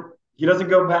he went. He doesn't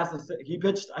go past the. He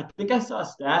pitched. I think I saw a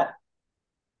stat.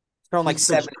 He's thrown like He's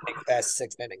 7 pitched, innings past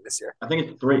 6th inning this year. I think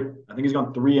it's 3. I think he's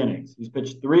gone 3 innings. He's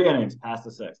pitched 3 innings past the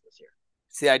 6th this year.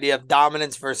 It's the idea of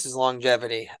dominance versus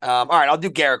longevity. All right, I'll do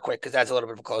Garrett quick because that's a little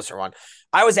bit of a closer one.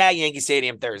 I was at Yankee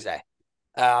Stadium Thursday.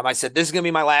 I said, this is going to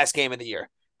be my last game of the year.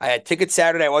 I had tickets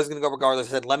Saturday. I wasn't going to go regardless.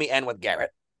 I said, let me end with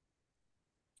Garrett.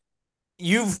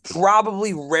 You've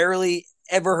probably rarely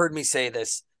ever heard me say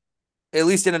this, at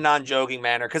least in a non-joking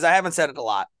manner, because I haven't said it a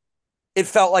lot. It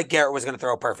felt like Garrett was going to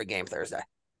throw a perfect game Thursday.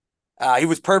 He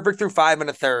was perfect through 5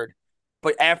 1/3,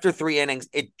 but after 3 innings,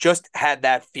 it just had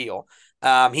that feel.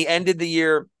 He ended the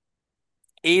year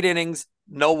 8 innings,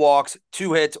 no walks,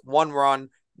 2 hits, 1 run,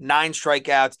 9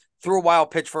 strikeouts, threw a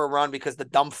wild pitch for a run because the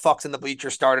dumb fucks in the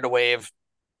bleachers started a wave.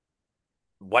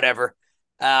 Whatever.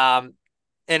 And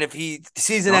if he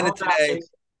season ended today,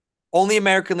 only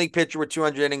American League pitcher with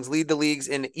 200 innings, leads the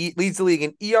league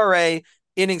in ERA,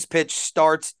 innings pitched,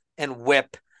 starts, and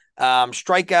WHIP.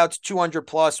 Strikeouts 200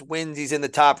 plus, wins. He's in the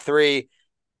top 3.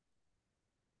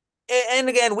 And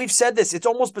again, we've said this. It's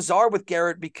almost bizarre with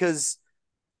Garrett because,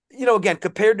 again,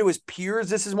 compared to his peers,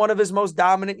 this is one of his most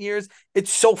dominant years.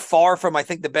 It's so far from, I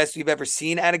think, the best we've ever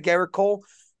seen out of Garrett Cole.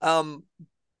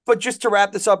 But just to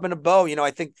wrap this up in a bow,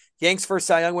 I think Yanks first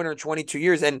Cy Young winner in 22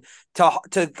 years. And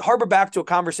to harbor back to a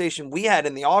conversation we had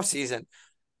in the offseason,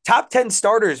 top 10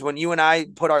 starters, when you and I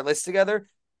put our list together,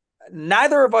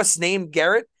 neither of us named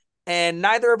Garrett, and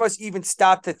neither of us even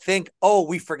stopped to think, oh,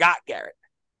 we forgot Garrett.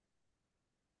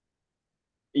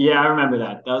 Yeah, I remember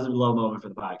that. That was a low moment for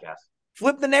the podcast.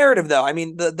 Flip the narrative, though. I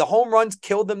mean, the home runs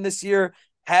killed them this year.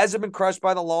 Hasn't been crushed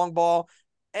by the long ball.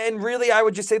 And really, I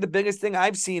would just say the biggest thing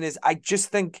I've seen is I just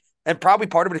think, and probably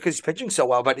part of it because he's pitching so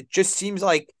well, but it just seems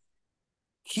like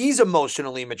he's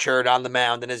emotionally matured on the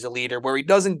mound and as a leader, where he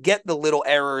doesn't get the little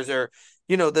errors or,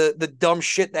 the dumb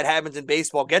shit that happens in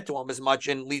baseball get to him as much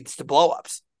and leads to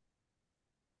blowups.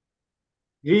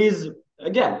 He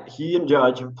and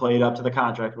Judge have played up to the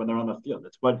contract when they're on the field.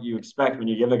 That's what you expect when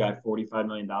you give a guy $45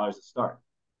 million to start.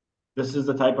 This is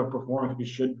the type of performance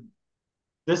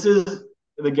this is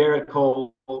the Garrett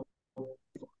Cole.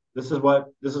 This is why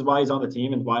he's on the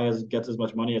team and why he gets as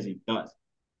much money as he does.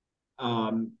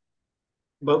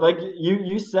 But like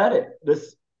you said it,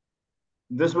 this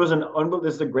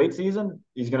is a great season.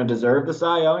 He's going to deserve the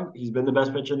Cy Young. He's been the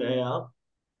best pitcher in the AL.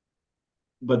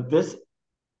 But this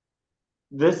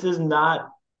is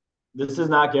not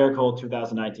Garrett Cole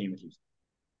 2019 with Houston.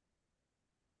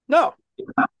 No.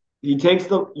 He takes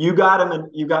you got him, and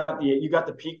you got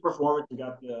the peak performance.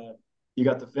 You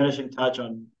got the finishing touch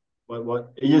on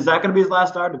what is that going to be his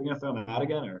last start? Are we going to throw him out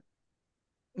again, or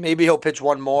maybe he'll pitch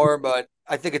one more? But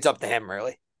I think it's up to him,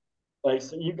 really. Like,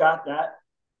 so you got that,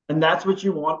 and that's what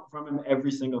you want from him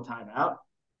every single time out.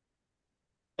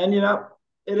 And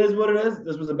it is what it is.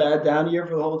 This was a bad down year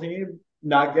for the whole team.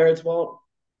 Not Garrett's fault,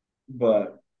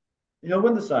 but he'll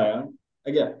win the Cy Young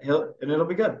again. It'll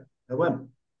be good. He'll win.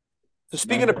 So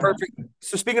speaking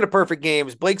of perfect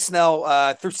games, Blake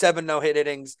Snell threw 7 no-hit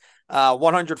innings,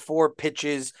 104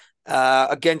 pitches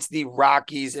against the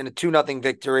Rockies in a 2-0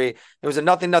 victory. It was a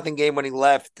 0-0 game when he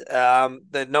left.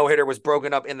 The no-hitter was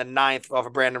broken up in the 9th off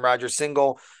a Brandon Rogers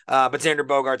single, but Xander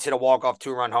Bogaerts hit a walk-off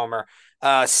 2-run homer.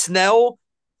 Snell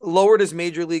lowered his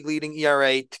major league leading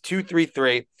ERA to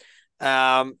 2.33,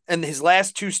 and his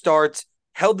last 2 starts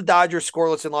held the Dodgers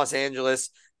scoreless in Los Angeles.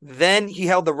 Then he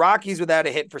held the Rockies without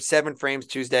a hit for 7 frames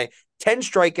Tuesday, 10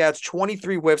 strikeouts,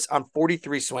 23 whiffs on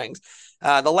 43 swings.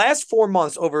 The last 4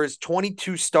 months over his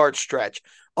 22 start stretch,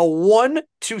 a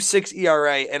 1.26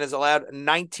 ERA and has allowed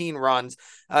 19 runs.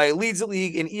 He leads the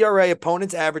league in ERA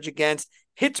opponents average against,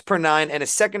 hits per 9, and is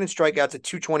second in strikeouts at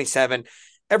 227.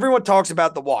 Everyone talks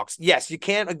about the walks. Yes, you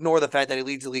can't ignore the fact that he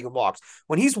leads the league in walks.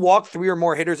 When he's walked 3 or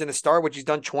more hitters in a start, which he's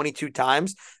done 22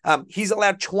 times, he's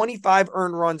allowed 25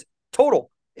 earned runs total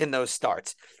in those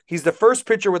starts. He's the first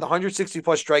pitcher with 160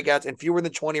 plus strikeouts and fewer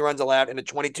than 20 runs allowed in a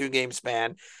 22 game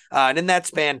span. And in that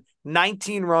span,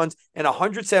 19 runs and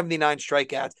 179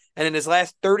 strikeouts. And in his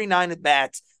last 39 at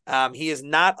bats, he is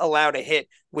not allowed a hit,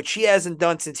 which he hasn't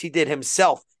done since he did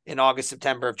himself in August,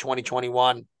 September of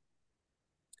 2021.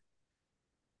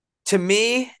 To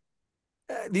me,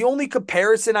 the only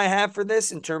comparison I have for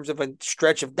this in terms of a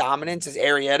stretch of dominance is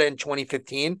Arrieta in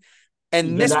 2015.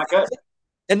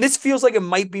 And this feels like it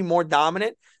might be more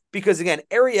dominant because, again,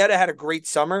 Arrieta had a great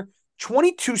summer.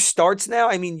 22 starts now.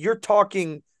 I mean, you're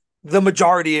talking the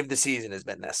majority of the season has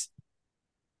been this.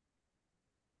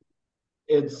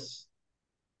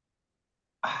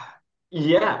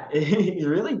 Yeah, he's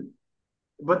really.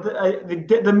 But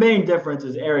the main difference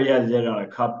is Arias did it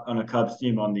on a Cubs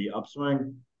team on the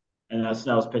upswing, and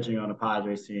Snell's pitching on a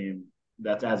Padres team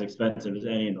that's as expensive as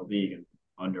any in the league and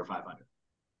under 500.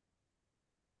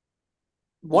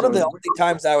 One of So the only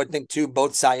times I would think too,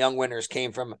 both Cy Young winners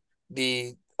came from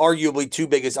the arguably two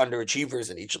biggest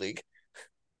underachievers in each league.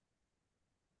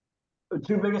 the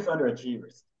two biggest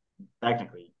underachievers,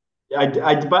 technically. But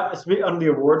on the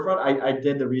award front, I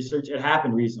did the research. It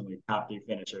happened recently. Top three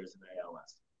finishers in the AL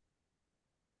West.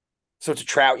 So it's a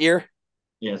Trout year.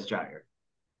 Yeah, it's Jagger.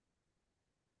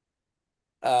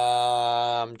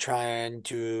 I'm trying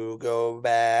to go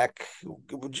back.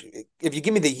 If you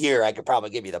give me the year, I could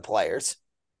probably give you the players.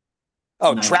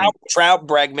 Oh, 19. Trout,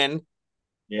 Bregman,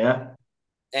 Yeah.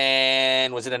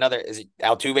 and was it another? Is it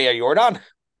Altuve or Jordan?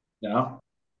 No.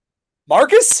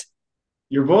 Marcus?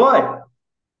 Your boy.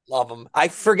 Love him. I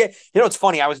forget. It's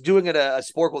funny. I was doing it a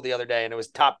Sporkle the other day, and it was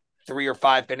top 3 or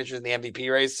 5 finishers in the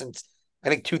MVP race since I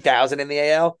think 2000 in the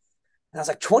AL. And I was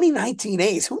like, 2019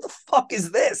 A's. Who the fuck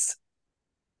is this?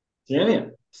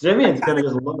 Simeon. Simeon's going to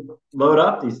just load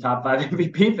up these top 5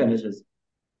 MVP finishes.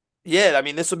 Yeah, I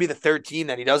mean, this will be the third team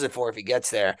that he does it for if he gets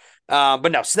there.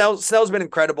 But no, Snell's been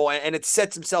incredible, and it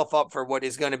sets himself up for what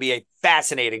is going to be a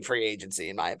fascinating free agency,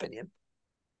 in my opinion.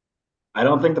 I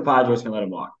don't think the Padres can let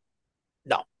him walk.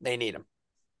 No, they need him.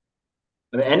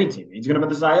 I mean, any team. He's going to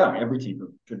put the Cy Young. Every team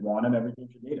should want him. Every team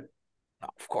should need him. No,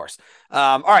 of course.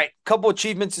 All right, couple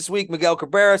achievements this week. Miguel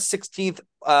Cabrera, 16th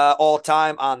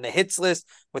all-time on the hits list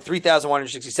with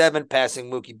 3,167, passing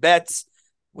Mookie Betts.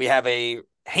 We have a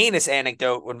heinous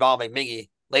anecdote involving Miggy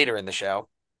later in the show.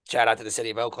 Shout out to the city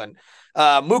of Oakland.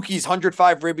 Mookie's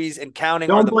 105 ribbies and counting.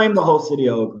 Don't blame the whole city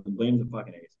of Oakland. Blame the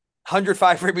fucking A's.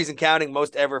 105 ribbies and counting,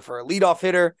 most ever for a leadoff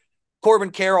hitter.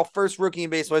 Corbin Carroll, first rookie in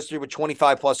baseball history with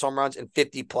 25-plus home runs and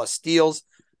 50-plus steals.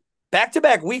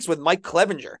 Back-to-back weeks with Mike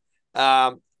Clevenger.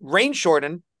 Rain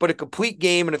shortened, but a complete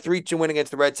game and a 3-2 win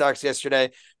against the Red Sox yesterday.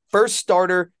 First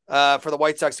starter for the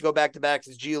White Sox to go back-to-back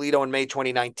since Giolito in May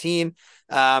 2019.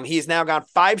 He has now gone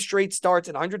 5 straight starts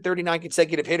and 139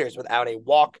 consecutive hitters without a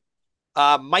walk.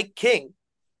 Mike King,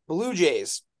 Blue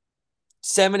Jays,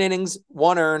 7 innings,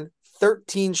 1 earned,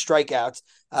 13 strikeouts.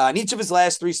 In each of his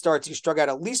last 3 starts, he struck out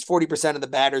at least 40% of the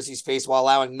batters he's faced while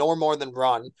allowing no more than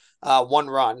 1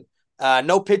 run.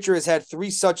 No pitcher has had 3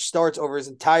 such starts over his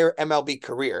entire MLB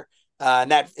career.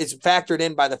 And that is factored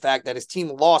in by the fact that his team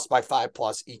lost by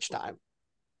 5+ each time.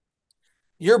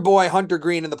 Your boy, Hunter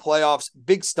Green, in the playoffs,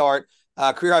 big start.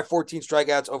 Career high 14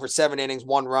 strikeouts over 7 innings,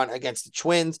 1 run against the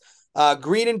Twins.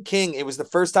 Green and King, it was the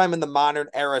first time in the modern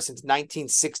era since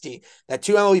 1960 that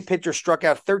 2 MLB pitchers struck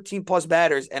out 13+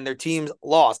 batters and their teams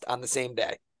lost on the same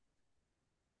day.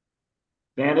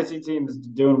 Fantasy teams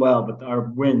doing well, but our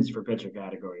wins for pitcher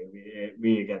category,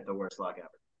 we get the worst luck ever.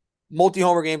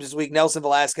 Multi-homer games this week. Nelson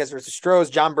Velasquez versus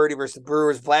Strohs, John Birdie versus the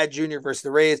Brewers, Vlad Jr. versus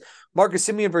the Rays, Marcus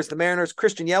Semien versus the Mariners,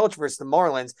 Christian Yelich versus the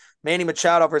Marlins, Manny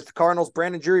Machado versus the Cardinals,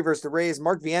 Brandon Drury versus the Rays,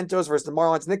 Mark Vientos versus the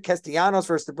Marlins, Nick Castellanos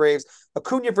versus the Braves,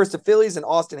 Acuna versus the Phillies, and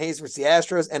Austin Hayes versus the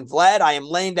Astros. And Vlad, I am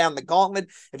laying down the gauntlet.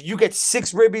 If you get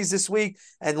 6 ribbies this week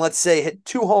and let's say hit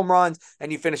 2 home runs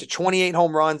and you finish at 28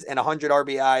 home runs and 100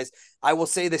 RBIs, I will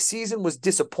say the season was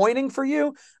disappointing for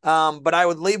you, but I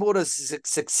would label it as a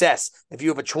success if you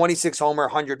have a 26 homer,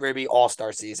 100 ribby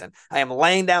all-star season. I am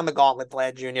laying down the gauntlet,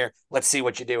 Vlad Jr. Let's see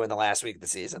what you do in the last week of the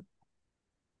season.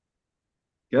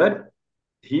 Good.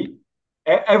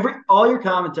 All your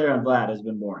commentary on Vlad has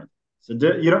been boring. So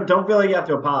you don't feel like you have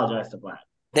to apologize to Vlad.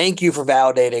 Thank you for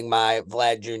validating my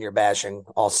Vlad Jr. bashing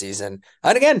all season.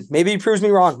 And again, maybe he proves me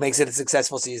wrong, makes it a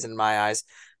successful season in my eyes.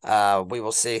 We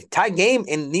will see. Tie game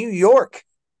in New York.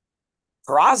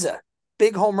 Peraza,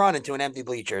 big home run into an empty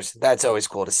bleachers. That's always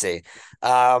cool to see.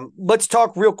 Let's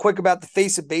talk real quick about the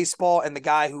face of baseball and the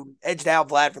guy who edged out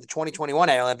Vlad for the 2021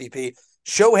 AL MVP,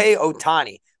 Shohei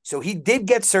Ohtani. So he did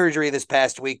get surgery this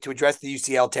past week to address the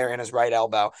UCL tear in his right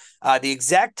elbow. The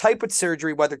exact type of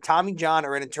surgery, whether Tommy John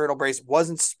or an internal brace,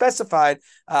 wasn't specified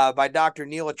by Dr.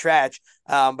 Neil Atrach,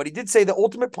 but he did say the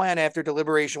ultimate plan after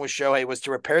deliberation with Shohei was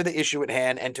to repair the issue at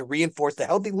hand and to reinforce the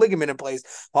healthy ligament in place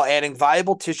while adding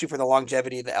viable tissue for the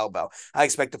longevity of the elbow. I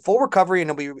expect a full recovery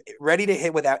and he'll be ready to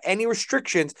hit without any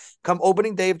restrictions come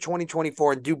opening day of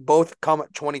 2024 and do both come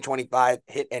 2025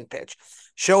 hit and pitch.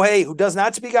 Shohei, who does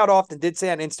not speak out often, did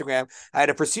say on Instagram, I had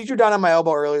a procedure done on my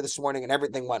elbow earlier this morning and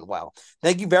everything went well.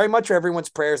 Thank you very much for everyone's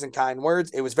prayers and kind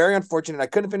words. It was very unfortunate I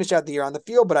couldn't finish out the year on the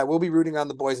field, but I will be rooting on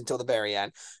the boys until the very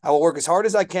end. I will work as hard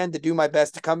as I can to do my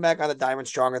best to come back on the diamond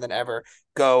stronger than ever.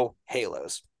 Go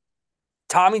Halos.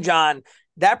 Tommy John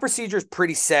that procedure is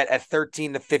pretty set at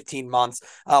 13 to 15 months,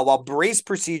 while brace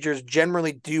procedures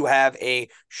generally do have a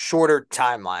shorter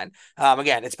timeline.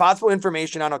 Again, it's possible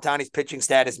information on Ohtani's pitching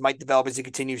status might develop as he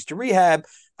continues to rehab,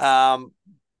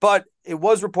 but it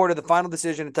was reported the final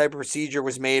decision and type of procedure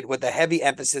was made with a heavy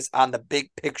emphasis on the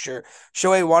big picture.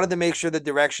 Shohei wanted to make sure the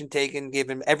direction taken gave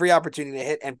him every opportunity to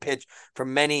hit and pitch for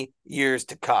many years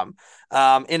to come.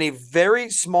 In a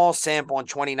very small sample in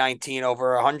 2019,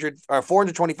 over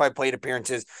 425 plate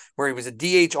appearances where he was a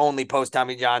DH only post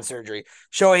Tommy John surgery,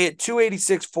 Shohei hit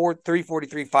 286,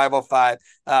 343,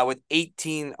 505 with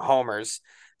 18 homers.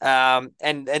 And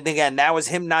again, that was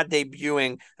him not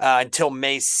debuting until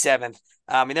May 7th.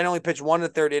 He then only pitched 1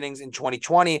 1/3 innings in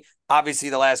 2020. Obviously,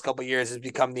 the last couple of years has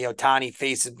become the Ohtani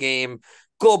face of game,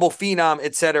 global phenom,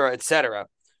 et cetera, et cetera.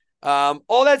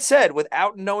 All that said,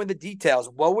 without knowing the details,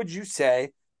 what would you say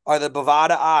are the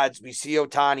Bovada odds we see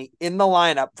Ohtani in the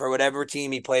lineup for whatever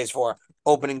team he plays for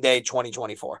opening day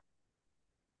 2024?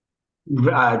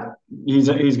 He's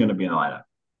going to be in the lineup.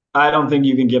 I don't think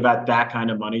you can give out that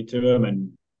kind of money to him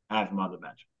and have him on the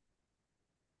bench.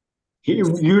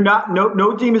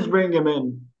 No team is bringing him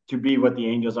in to be what the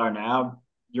Angels are now.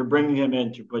 You're bringing him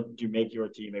in to make your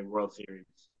team a World Series.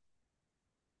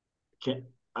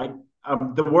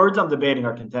 The words I'm debating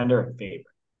are contender and favorite.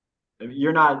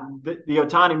 You're not the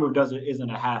Ohtani move isn't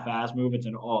a half-ass move; it's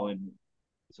an all-in move.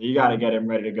 So you got to get him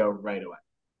ready to go right away.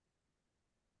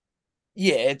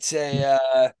 Yeah, it's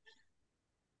a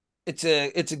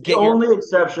the only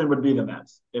exception would be the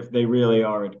Mets if they really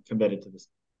are committed to this.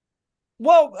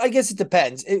 Well, I guess it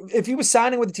depends. If he was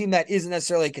signing with a team that isn't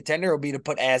necessarily a contender, it would be to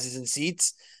put asses in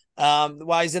seats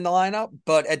while he's in the lineup.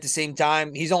 But at the same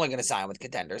time, he's only going to sign with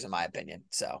contenders, in my opinion.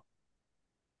 So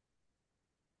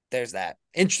there's that.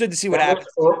 Interested to see what happens.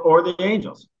 Or the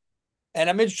Angels. And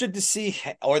I'm interested to see,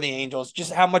 or the Angels,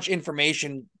 just how much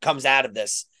information comes out of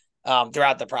this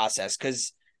throughout the process.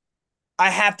 Because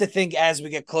I have to think as we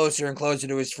get closer and closer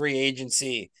to his free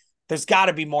agency, there's got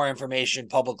to be more information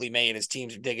publicly made as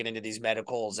teams are digging into these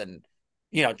medicals and,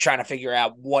 trying to figure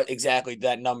out what exactly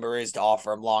that number is to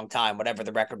offer him long time, whatever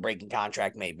the record-breaking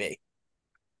contract may be.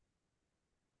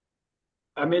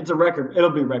 I mean, it's a record.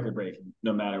 It'll be record-breaking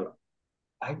no matter what.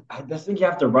 I just think you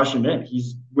have to rush him in.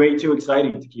 He's way too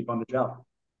exciting to keep on the job.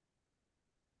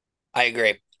 I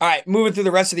agree. All right, moving through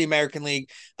the rest of the American League.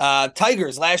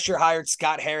 Tigers last year hired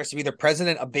Scott Harris to be the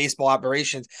president of baseball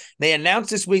operations. They announced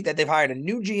this week that they've hired a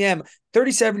new GM,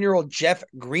 37-year-old Jeff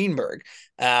Greenberg.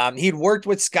 He'd worked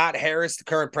with Scott Harris, the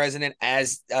current president,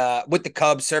 as with the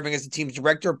Cubs, serving as the team's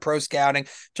director of pro scouting,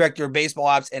 director of baseball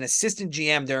ops, and assistant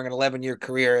GM during an 11-year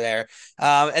career there.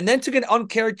 And then took an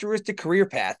uncharacteristic career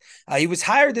path. He was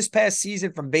hired this past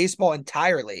season from baseball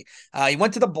entirely. He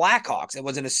went to the Blackhawks and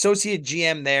was an associate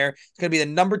GM there. He's going to be the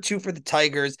number 2 for the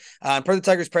Tigers. Per the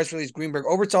Tigers press release, Greenberg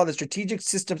oversaw the strategic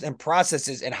systems and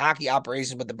processes in hockey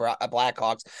operations with the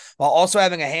Blackhawks, while also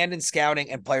having a hand in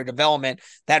scouting and player development.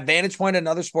 That vantage point and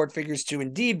other sport figures to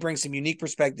indeed bring some unique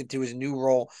perspective to his new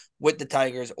role with the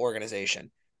Tigers organization.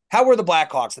 How were the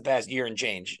Blackhawks the past year and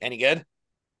change? Any good?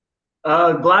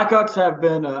 Blackhawks have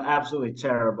been absolutely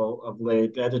terrible of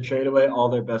late. They had to trade away all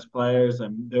their best players,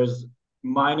 and there's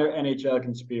minor NHL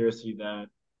conspiracy that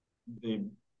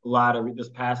this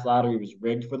past lottery was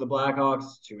rigged for the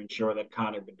Blackhawks to ensure that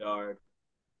Connor Bedard,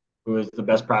 who is the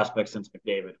best prospect since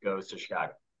McDavid, goes to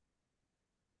Chicago.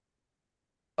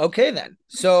 Okay, then.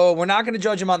 So we're not going to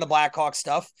judge him on the Blackhawks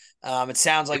stuff. It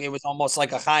sounds like it was almost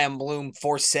like a Chaim Bloom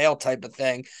for sale type of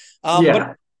thing.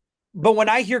 Yeah. But when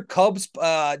I hear Cubs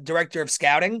director of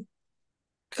scouting,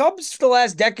 Cubs for the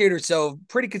last decade or so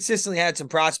pretty consistently had some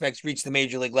prospects reach the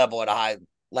major league level at a high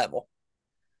level.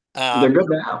 They're good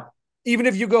now. Even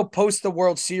if you go post the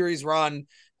World Series run,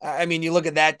 I mean, you look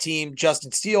at that team,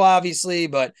 Justin Steele, obviously,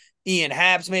 but Ian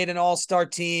Happ's made an all-star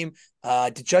team.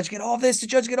 Did Judge get all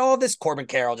this? Corbin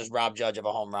Carroll just robbed Judge of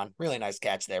a home run. Really nice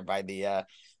catch there by the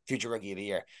future rookie of the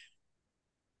year.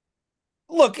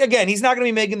 Look, again, he's not going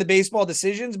to be making the baseball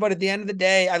decisions, but at the end of the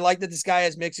day, I like that this guy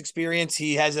has mixed experience.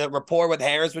 He has a rapport with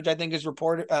Harris, which I think is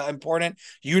important.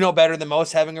 You know better than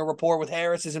most, having a rapport with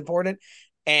Harris is important.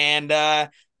 And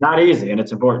not easy, and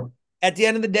it's important. At the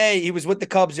end of the day, he was with the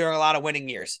Cubs during a lot of winning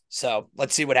years. So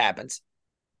let's see what happens.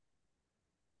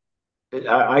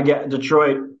 I get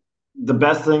Detroit. The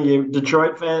best thing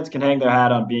Detroit fans can hang their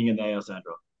hat on being in the AL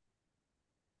Central.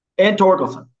 And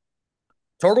Torkelson.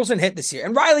 Torkelson hit this year.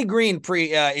 And Riley Green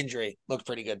pre-injury looked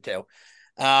pretty good too.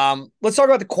 Let's talk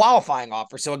about the qualifying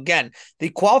offer. So again, the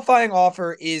qualifying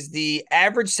offer is the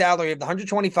average salary of the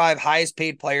 125 highest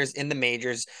paid players in the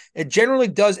majors. It generally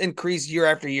does increase year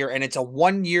after year, and it's a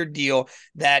 1-year deal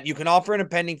that you can offer in a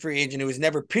pending free agent who has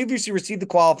never previously received the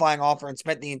qualifying offer and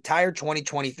spent the entire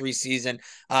 2023 season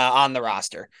on the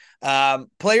roster.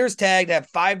 Players tagged have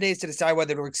 5 days to decide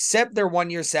whether to accept their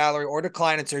 1-year salary or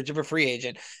decline in search of a free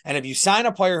agent. And if you sign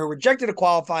a player who rejected a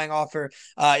qualifying offer,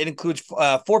 it includes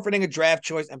forfeiting a draft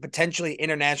choice and potentially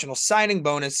international signing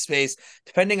bonus space,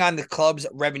 depending on the club's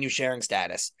revenue sharing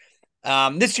status.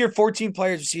 This year, 14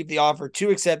 players received the offer. 2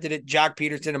 accepted it: Jock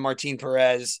Peterson and Martin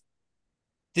Perez.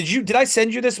 Did I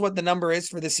send you this, what the number is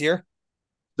for this year?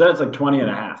 That's like 20 and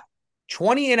a half.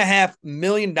 $20.5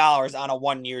 million on a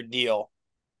 1-year deal.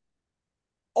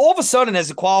 All of a sudden, as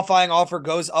the qualifying offer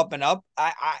goes up and up,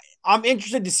 I'm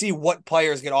interested to see what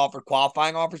players get offered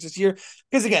qualifying offers this year.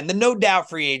 Because again, the no doubt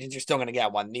free agents are still going to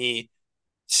get one. The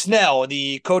Snell,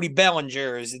 the Cody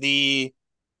Bellingers, the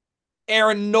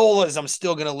Aaron Nolas, I'm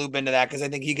still going to loop into that because I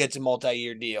think he gets a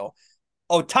multi-year deal.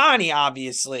 Ohtani,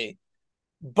 obviously.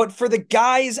 But for the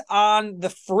guys on the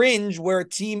fringe where a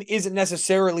team isn't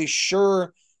necessarily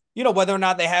sure, whether or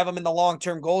not they have them in the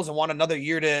long-term goals and want another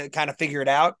year to kind of figure it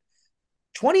out,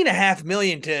 $20.5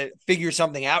 million to figure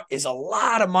something out is a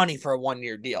lot of money for a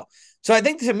 1-year deal. So I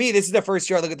think, to me, this is the first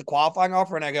year I look at the qualifying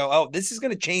offer and I go, oh, this is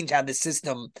going to change how the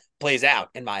system plays out,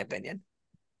 in my opinion.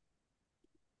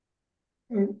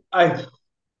 It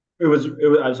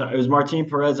was Martin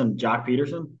Perez and Jock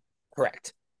Peterson.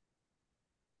 Correct.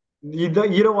 You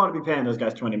don't want to be paying those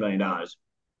guys $20 million.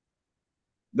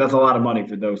 That's a lot of money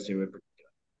for those two.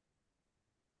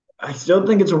 I still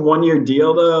think it's a 1-year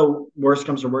deal, though. Worst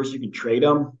comes to worst, you can trade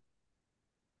them.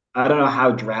 I don't know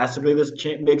how drastically this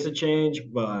makes a change,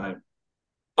 but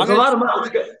it's a lot of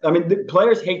money. I mean, the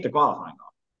players hate the qualifying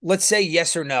offer. Let's say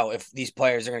yes or no if these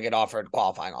players are going to get offered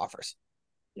qualifying offers.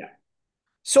 Yeah.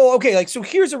 So, okay, so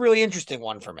here's a really interesting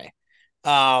one for me.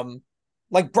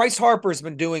 Bryce Harper's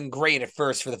been doing great at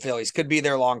first for the Phillies. Could be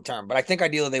their long term, but I think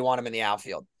ideally they want him in the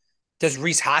outfield. Does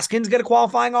Rhys Hoskins get a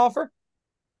qualifying offer?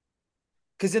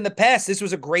 Because in the past, this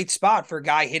was a great spot for a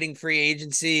guy hitting free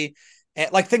agency.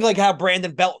 And think like how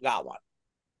Brandon Belt got one.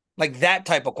 Like that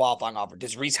type of qualifying offer.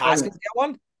 Does Rhys Hoskins get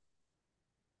one?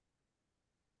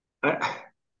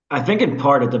 I think in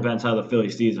part it depends how the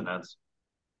Philly season ends.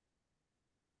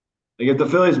 Like if the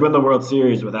Phillies win the World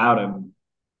Series without him,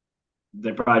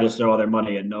 they probably just throw all their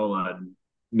money at Nola and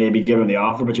maybe give him the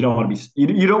offer, but you don't want to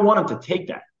be you don't want him to take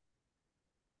that.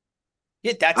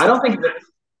 Yeah, I don't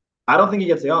think he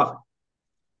gets the offer.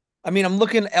 I mean, I'm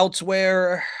looking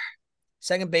elsewhere.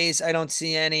 Second base, I don't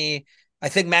see any. I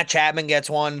think Matt Chapman gets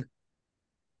one.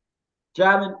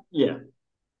 Chapman, yeah.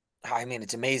 I mean,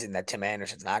 it's amazing that Tim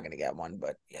Anderson's not going to get one,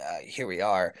 but here we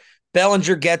are.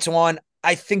 Bellinger gets one.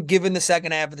 I think given the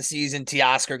second half of the season,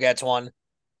 Teoscar gets one.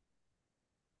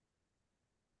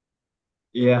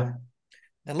 Yeah.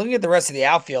 And looking at the rest of the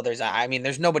outfielders, I mean,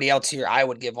 there's nobody else here I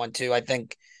would give one to. I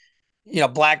think,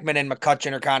 Blackman and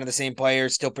McCutchen are kind of the same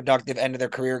players, still productive, end of their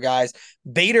career guys.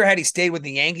 Bader, had he stayed with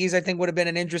the Yankees, I think would have been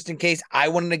an interesting case. I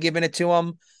wouldn't have given it to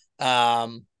him.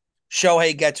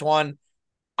 Shohei gets one.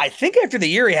 I think after the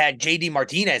year he had, JD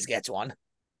Martinez gets one.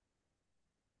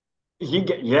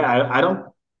 I don't.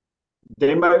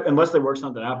 They might, unless they work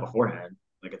something out beforehand,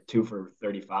 like a 2 for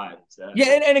 35 instead.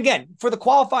 Yeah, and again, for the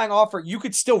qualifying offer, you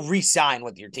could still re-sign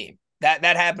with your team. That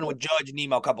happened with Judge,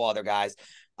 Nemo, a couple other guys.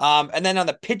 And then on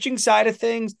the pitching side of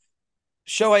things,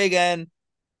 Shohei again,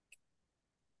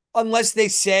 unless they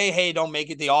say, hey, don't make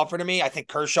it the offer to me, I think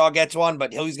Kershaw gets one,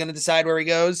 but he's going to decide where he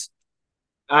goes.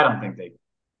 I don't think they.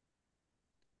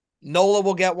 Nola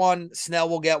will get one. Snell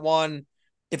will get one.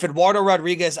 If Eduardo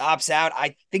Rodriguez opts out,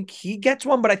 I think he gets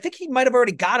one, but I think he might have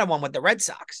already gotten one with the Red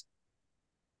Sox.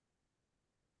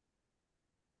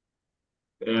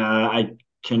 I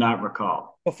cannot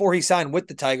recall. Before he signed with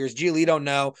the Tigers, Giolito,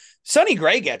 no. Sonny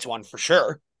Gray gets one for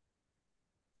sure.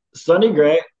 Sonny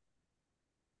Gray.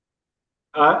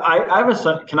 I have a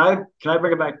son. Can I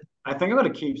bring it back? I think I'm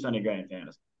going to keep Sonny Gray in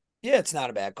fantasy. Yeah, it's not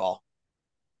a bad call.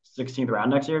 16th round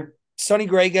next year. Sonny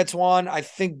Gray gets one. I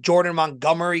think Jordan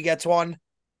Montgomery gets one.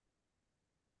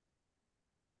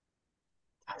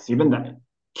 Has he been that?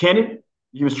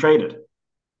 He was traded.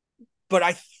 But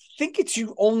I think it's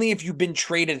you only if you've been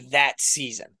traded that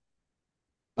season.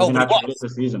 Not traded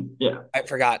this season. Yeah. I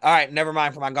forgot. All right, never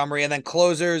mind for Montgomery. And then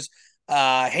closers,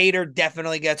 Hader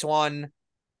definitely gets one.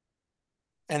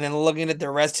 And then looking at the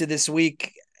rest of this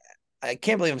week, I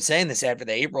can't believe I'm saying this after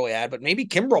the April we had, but maybe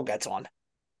Kimbrel gets one.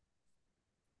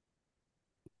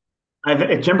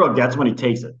 If Kimbrel gets one, he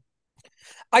takes it.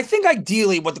 I think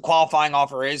ideally what the qualifying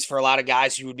offer is for a lot of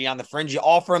guys who would be on the fringe, you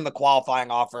offer them the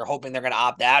qualifying offer, hoping they're going to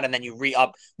opt out, and then you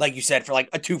re-up, like you said, for like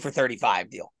a 2 for 35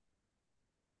 deal.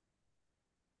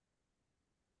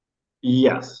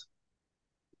 Yes.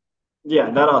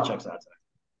 Yeah, that all checks out.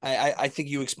 I think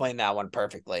you explained that one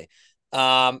perfectly.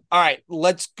 All right,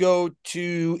 let's go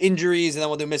to injuries, and then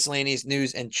we'll do miscellaneous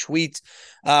news and tweets.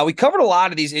 We covered a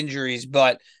lot of these injuries,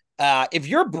 but if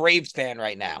you're a Braves fan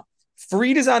right now,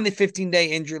 Fried is on the 15-day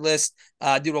injury list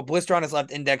due to a blister on his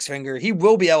left index finger. He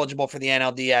will be eligible for the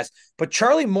NLDS, but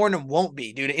Charlie Morton won't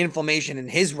be due to inflammation in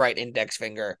his right index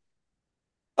finger.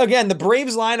 Again, the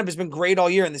Braves lineup has been great all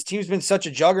year, and this team's been such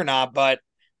a juggernaut, but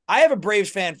I have a Braves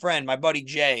fan friend, my buddy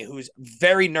Jay, who's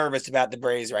very nervous about the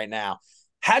Braves right now.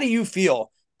 How do you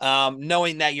feel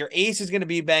knowing that your ace is going to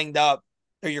be banged up,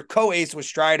 or your co-ace was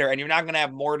Strider, and you're not going to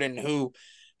have Morton, who,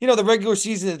 the regular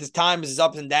season at this time is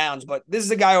ups and downs, but this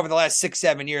is a guy over the last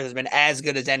 6-7 years has been as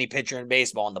good as any pitcher in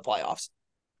baseball in the playoffs.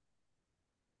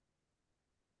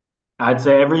 I'd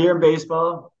say every year in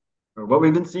baseball, or what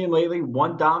we've been seeing lately,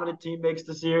 one dominant team makes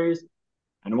the series,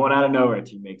 and one out of nowhere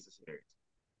team makes the series.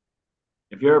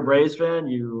 If you're a Braves fan,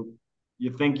 you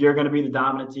think you're going to be the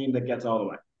dominant team that gets all the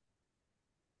way.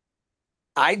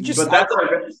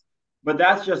 But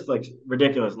that's just like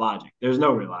ridiculous logic. There's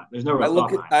no real thought behind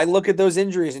it. I look at those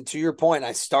injuries, and to your point,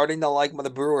 I'm starting to like the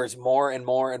Brewers more and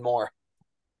more and more.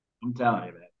 I'm telling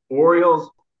you, man.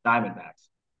 Orioles, Diamondbacks.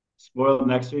 Spoiled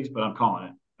next week's, but I'm calling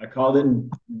it. I called it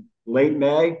in late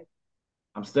May.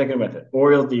 I'm sticking with it.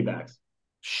 Orioles, D-backs.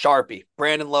 Sharpie.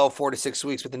 Brandon Lowe, 4 to 6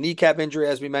 weeks with a kneecap injury,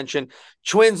 as we mentioned.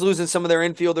 Twins losing some of their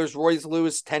infielders. Royce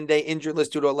Lewis, 10-day injured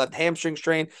list due to a left hamstring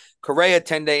strain. Correa,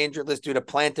 10-day injured list due to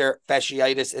plantar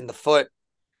fasciitis in the foot.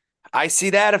 I see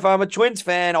that if I'm a Twins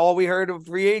fan. All we heard of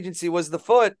free agency was the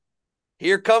foot.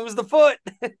 Here comes the foot.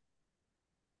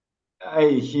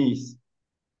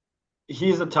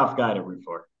 He's a tough guy to root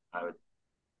for.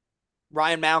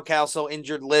 Ryan Mountcastle,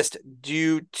 injured list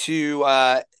due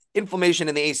to inflammation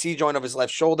in the AC joint of his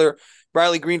left shoulder.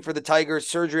 Briley Green for the Tigers,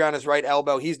 surgery on his right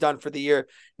elbow. He's done for the year.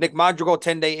 Nick Madrigal,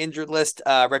 10-day injured list,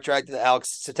 retroactive to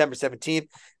September 17th.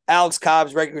 Alex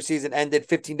Cobb's regular season ended,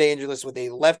 15-day injured list with a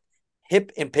left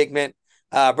hip impingement.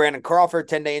 Brandon Crawford,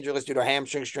 10-day injured list due to a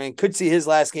hamstring strain. Could see his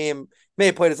last game, may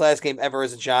have played his last game ever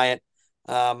as a Giant.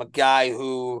 A guy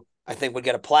who I think would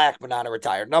get a plaque, but not a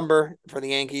retired number for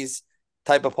the Yankees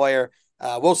type of player.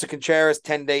 Wilson Contreras,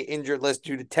 10-day injured list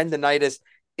due to tendonitis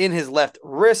in his left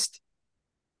wrist.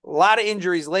 A lot of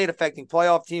injuries late affecting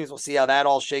playoff teams. We'll see how that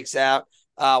all shakes out.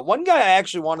 One guy I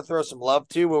actually want to throw some love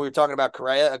to when we were talking about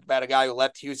Correa, about a guy who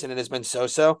left Houston and has been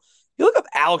so-so. You look up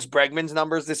Alex Bregman's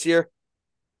numbers this year.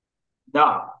 No.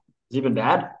 Has he been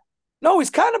bad? No, he's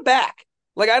kind of back.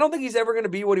 Like, I don't think he's ever going to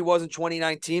be what he was in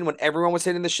 2019 when everyone was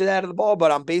hitting the shit out of the ball,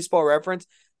 but on Baseball Reference,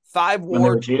 5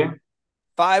 WAR,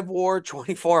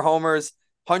 24 homers,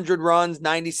 100 runs,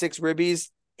 96 ribbies,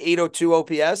 802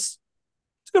 OPS. It's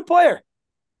a good player.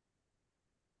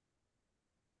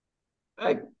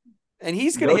 Hey, and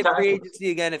he's going to hit free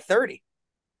agency again at 30.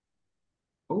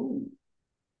 Ooh.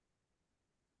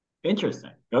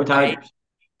 Interesting. Go Tigers.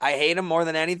 I hate him more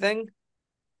than anything.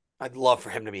 I'd love for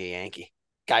him to be a Yankee.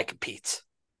 Guy competes.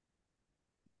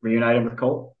 Reunite him with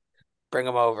Cole? Bring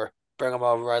him over.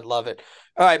 I'd love it.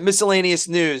 All right, miscellaneous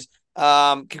news.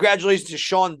 Congratulations to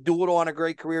Sean Doolittle on a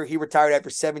great career. He retired after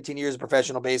 17 years of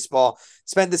professional baseball.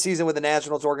 Spent the season with the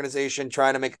Nationals organization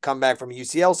trying to make a comeback from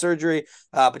UCL surgery,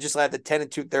 but just lasted 10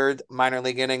 2/3 minor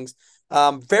league innings.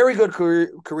 Very good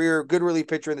career, good relief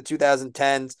pitcher in the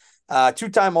 2010s.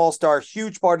 Two-time All-Star,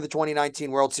 huge part of the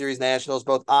 2019 World Series Nationals,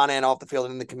 both on and off the field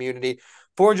and in the community.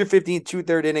 415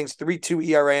 2/3 innings, 3.2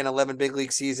 ERA in 11 big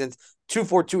league seasons,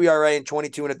 2.42 ERA in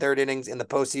 22 1/3 innings in the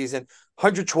postseason,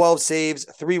 112 saves,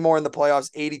 3 more in the playoffs,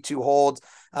 82 holds.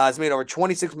 Has made over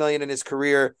 $26 million in his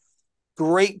career.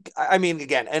 Great. I mean,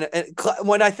 again, and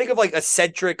when I think of like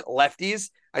eccentric lefties,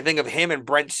 I think of him and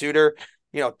Brent Suter.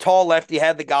 Tall lefty,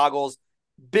 had the goggles,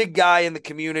 big guy in the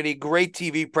community, great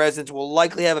TV presence, will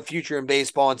likely have a future in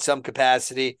baseball in some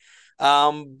capacity.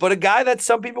 But a guy that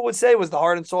some people would say was the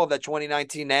heart and soul of that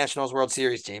 2019 Nationals World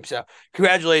Series team. So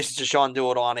congratulations to Sean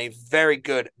Doolittle on a very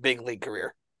good big league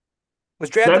career. Was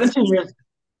drafted 17 years,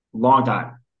 long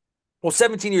time. Well,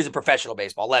 17 years of professional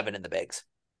baseball, 11 in the bigs.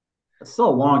 That's still a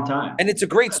long time. And it's a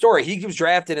great story. He was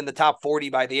drafted in the top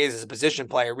 40 by the A's as a position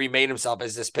player, remade himself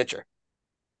as this pitcher.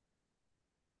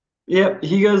 Yep,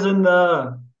 he goes in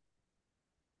the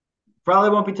 –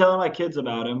 probably won't be telling my kids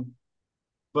about him,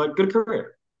 but good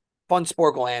career. Fun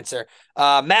Sporkle answer.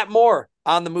 Matt Moore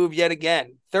on the move yet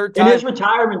again. Third time. In his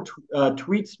retirement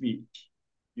tweet speech,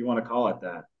 you want to call it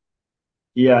that.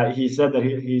 Yeah, he said that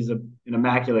he's an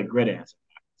immaculate grid answer.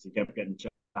 He kept getting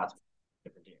shots.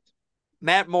 Different teams.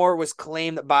 Matt Moore was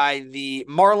claimed by the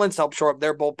Marlins to help shore up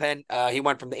their bullpen. He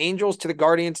went from the Angels to the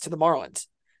Guardians to the Marlins.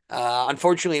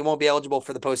 Unfortunately, he won't be eligible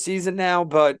for the postseason now,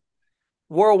 but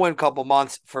whirlwind couple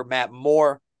months for Matt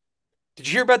Moore. Did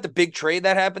you hear about the big trade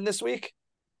that happened this week?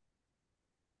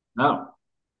 No.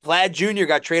 Vlad Jr.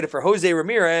 got traded for Jose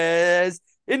Ramirez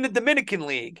in the Dominican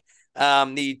League.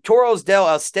 The Toros del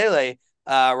Esteli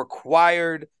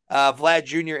required Vlad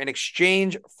Jr. in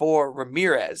exchange for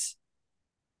Ramirez.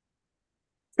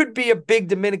 Could be a big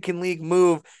Dominican League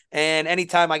move. And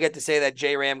anytime I get to say that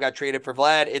J Ram got traded for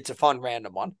Vlad, it's a fun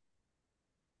random one.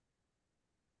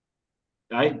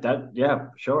 Yeah,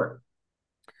 sure.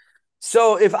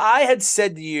 So if I had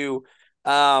said to you,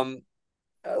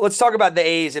 let's talk about the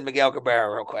A's and Miguel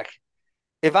Cabrera real quick.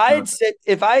 If I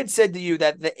had said to you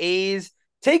that the A's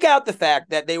take out the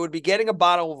fact that they would be getting a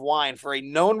bottle of wine for a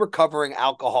known recovering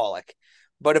alcoholic,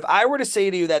 but if I were to say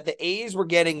to you that the A's were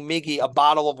getting Miggy a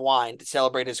bottle of wine to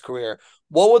celebrate his career,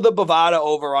 what would the Bovada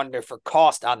over under for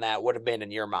cost on that would have been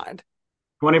in your mind?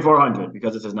 2,400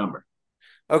 because it's his number.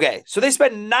 Okay, so they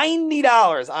spent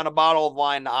 $90 on a bottle of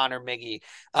wine to honor Miggy.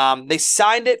 They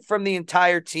signed it from the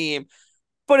entire team.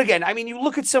 But again, I mean, you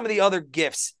look at some of the other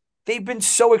gifts. They've been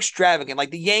so extravagant.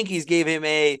 Like the Yankees gave him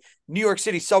a New York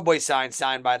City subway sign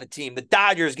signed by the team. The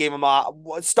Dodgers gave him a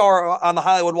star on the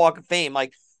Hollywood Walk of Fame.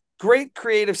 Like great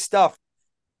creative stuff.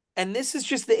 And this is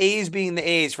just the A's being the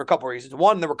A's for a couple of reasons.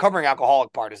 One, the recovering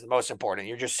alcoholic part is the most important.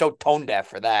 You're just so tone deaf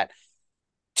for that.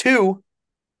 Two,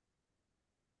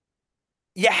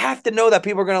 you have to know that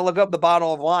people are going to look up the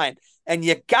bottle of wine. And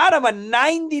you got him a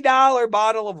 $90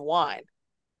 bottle of wine.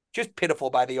 Just pitiful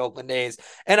by the Oakland A's.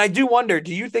 And I do wonder,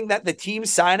 do you think that the team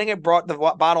signing it brought the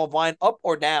bottle of wine up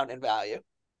or down in value?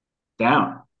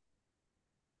 Down.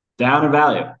 Down in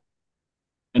value.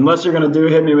 Unless you're going to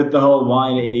hit me with the whole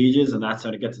wine ages and that's how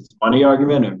it gets its money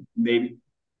argument. And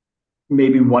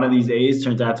maybe one of these A's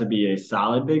turns out to be a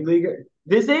solid big leaguer.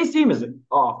 This A's team is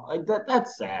off. Like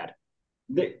that's sad.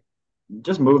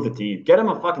 Just move the team. Get him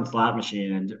a fucking slot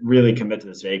machine and really commit to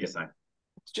this Vegas thing.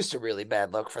 It's just a really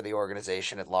bad look for the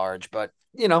organization at large. But,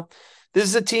 you know, this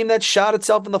is a team that shot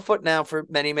itself in the foot now for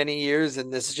many, many years.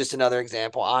 And this is just another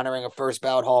example, honoring a first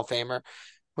ballot Hall of Famer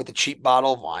with a cheap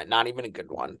bottle of wine. Not even a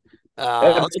good one.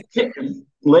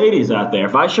 Ladies out there,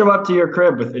 if I show up to your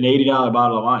crib with an $80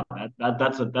 bottle of wine,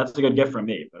 that's a good gift from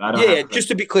me. But I don't. Yeah, just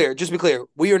to be clear,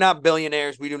 we are not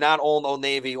billionaires. We do not own Old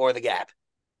Navy or the Gap.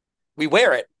 We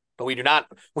wear it, but we do not.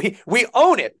 We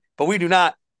own it, but we do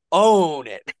not own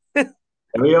it.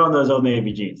 We own those Old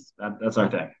Navy jeans. That's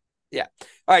our thing. Yeah.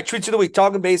 All right, treats of the week.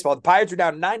 Talking baseball. The Pirates are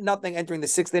down 9-0 entering the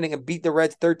sixth inning and beat the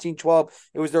Reds 13-12.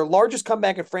 It was their largest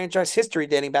comeback in franchise history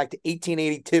dating back to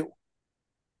 1882.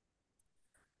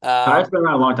 Pirates been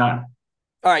around a long time.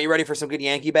 All right, you ready for some good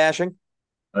Yankee bashing?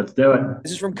 Let's do it.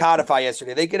 This is from Codify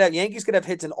yesterday. Yankees could have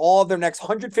hits in all of their next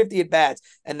 150 at-bats,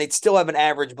 and they'd still have an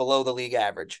average below the league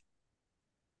average.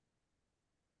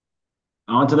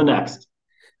 On to the next.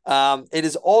 It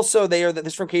is also there that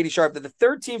this is from Katie Sharp that the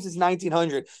third team since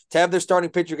 1900 to have their starting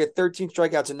pitcher get 13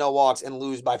 strikeouts and no walks and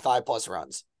lose by 5+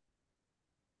 runs.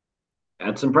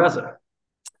 That's impressive.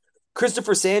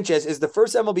 Christopher Sanchez is the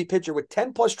first MLB pitcher with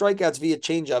 10+ strikeouts via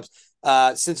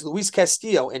changeups since Luis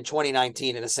Castillo in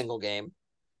 2019 in a single game.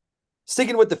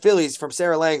 Sticking with the Phillies from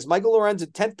Sarah Langs, Michael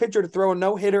Lorenzen, 10th pitcher to throw a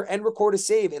no-hitter and record a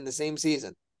save in the same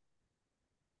season.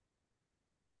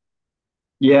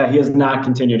 Yeah, he has not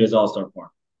continued his all-star form.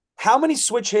 How many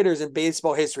switch hitters in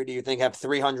baseball history do you think have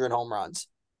 300 home runs?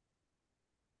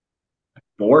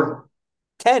 4?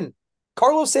 10.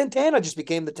 Carlos Santana just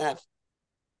became the 10th.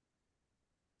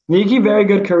 Sneaky, very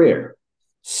good career.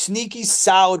 Sneaky,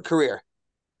 solid career.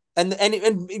 And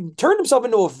turned himself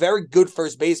into a very good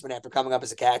first baseman after coming up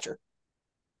as a catcher.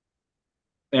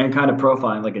 And kind of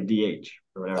profiling like a DH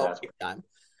or whatever that's time.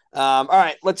 All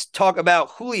right, let's talk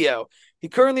about Julio. He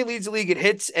currently leads the league in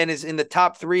hits and is in the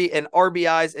top 3 in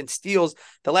RBIs and steals.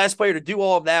 The last player to do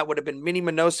all of that would have been Minnie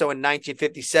Minoso in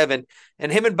 1957.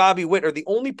 And him and Bobby Witt are the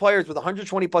only players with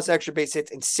 120+ extra base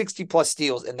hits and 60+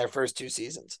 steals in their first 2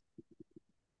 seasons.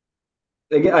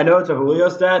 I know it's a Julio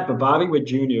stat, but Bobby Witt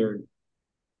Jr.,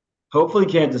 hopefully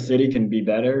Kansas City can be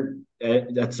better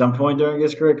at some point during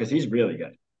his career because he's really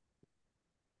good.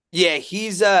 Yeah,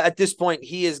 he's at this point,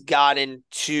 he has gotten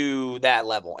to that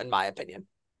level, in my opinion.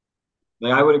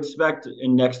 Like I would expect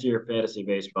in next year fantasy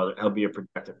baseball, he'll be a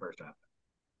projected first round.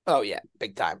 Oh, yeah,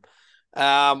 big time.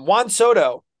 Juan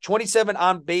Soto 27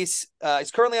 on base.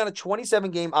 He's currently on a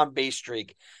 27-game on base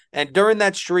streak. And during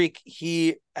that streak,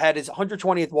 he had his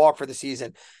 120th walk for the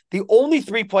season. The only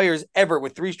 3 players ever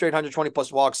with 3 straight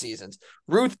 120-plus walk seasons.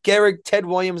 Ruth Gehrig, Ted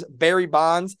Williams, Barry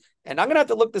Bonds, and I'm going to have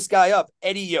to look this guy up,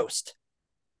 Eddie Yost.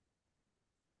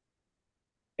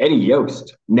 Eddie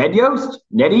Yost. Ned Yost?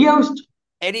 Neddy Yost?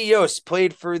 Eddie Yost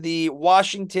played for the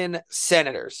Washington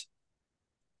Senators.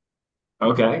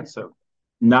 Okay, so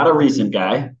not a recent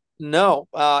guy. No,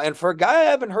 and for a guy I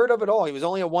haven't heard of at all, he was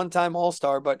only a one-time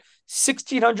All-Star, but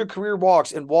 1,600 career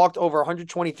walks and walked over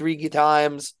 123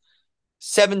 times,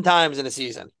 7 times in a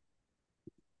season.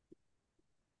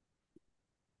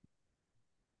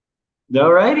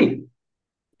 All righty.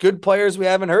 Good players we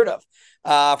haven't heard of.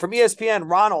 From ESPN,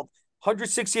 Ronald,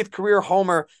 160th career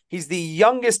homer. He's the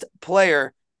youngest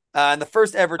player in the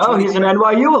first ever. Oh, he's an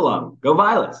NYU alum. Go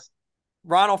Violets.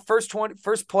 Ronald, first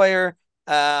player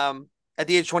at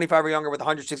the age of 25 or younger with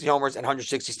 160 homers and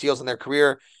 160 steals in their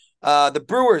career. The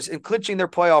Brewers, in clinching their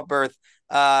playoff berth,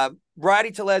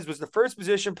 Rowdy Tellez was the first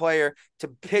position player to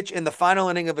pitch in the final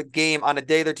inning of a game on a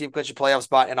day their team clinched a playoff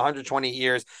spot in 120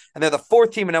 years. And they're the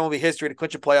 4th team in MLB history to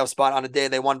clinch a playoff spot on a day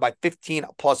they won by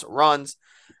 15-plus runs.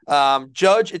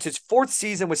 Judge, it's his 4th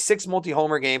season with 6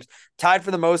 multi-homer games, tied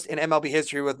for the most in MLB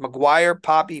history with McGwire,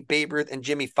 Poppy, Babe Ruth, and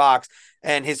Jimmy Fox.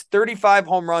 And his 35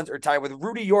 home runs are tied with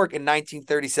Rudy York in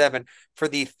 1937 for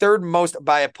the 3rd most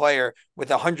by a player with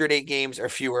 108 games or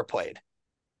fewer played.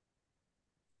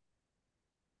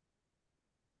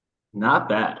 Not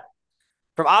bad.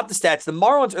 From OptiStats, the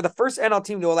Marlins are the first NL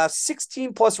team to allow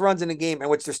 16-plus runs in a game in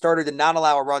which their starter did not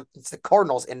allow a run since the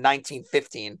Cardinals in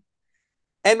 1915.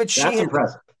 That's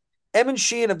impressive. Evan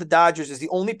Sheehan of the Dodgers is the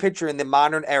only pitcher in the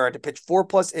modern era to pitch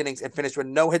 4+ innings and finish with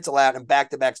no hits allowed and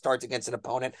back-to-back starts against an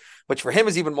opponent, which for him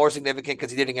is even more significant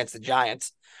because he did against the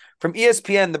Giants. From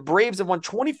ESPN, the Braves have won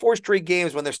 24 straight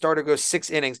games when their starter goes 6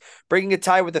 innings, breaking a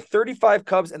tie with the 35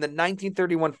 Cubs and the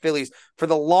 1931 Phillies for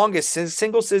the longest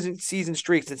single season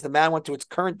streak since the mound went to its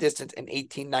current distance in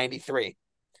 1893.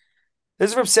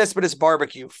 This is from Cespedes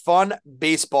Barbecue, fun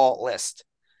baseball list.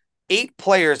 8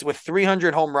 players with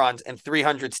 300 home runs and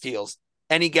 300 steals.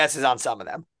 Any guesses on some of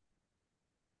them?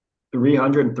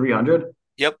 300 and 300?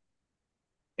 Yep.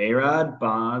 A-Rod,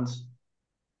 Bonds.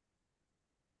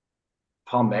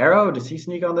 Palmeiro, does he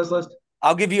sneak on this list?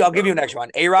 I'll give you an extra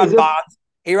one. A-Rod, Bonds.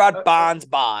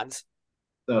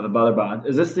 No, the other Bonds.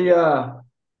 Is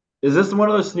this one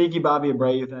of those sneaky Bobby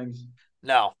Abreu things?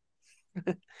 No.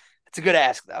 It's a good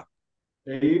ask though.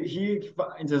 He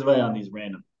finds his way on these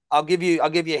random. I'll give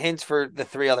you hints for the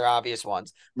 3 other obvious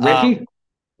ones. Ricky?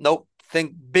 Nope.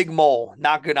 Think Big Mole,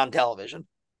 not good on television.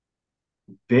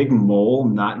 Big Mole,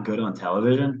 not good on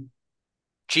television?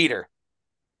 Cheater.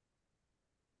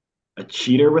 A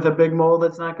cheater with a big mole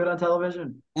that's not good on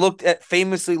television?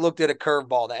 Famously looked at a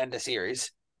curveball to end a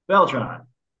series. Beltran.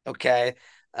 Okay.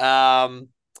 Played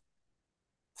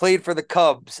for the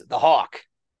Cubs, the Hawk.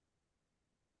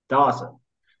 Dawson.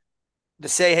 The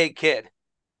Say Hey Kid.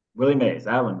 Willie Mays.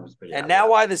 That one was pretty. And now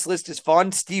why this list is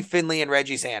fun, Steve Finley and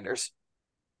Reggie Sanders.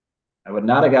 I would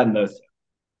not have gotten those 2.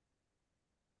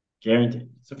 Guaranteed.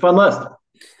 It's a fun list.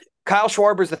 Kyle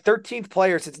Schwarber is the 13th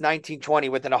player since 1920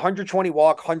 with an 120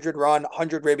 walk, 100 run,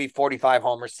 100 ribby, 45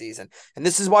 homer season. And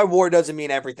this is why WAR doesn't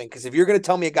mean everything. Because if you're going to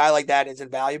tell me a guy like that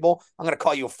isn't valuable, I'm going to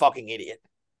call you a fucking idiot.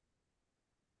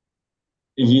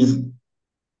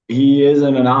 He is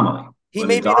an anomaly. He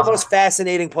may be the most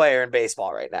fascinating player in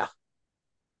baseball right now.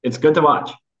 It's good to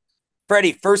watch.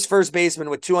 Freddie, first baseman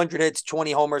with 200 hits,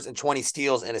 20 homers, and 20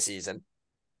 steals in a season.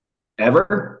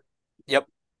 Ever? Yep.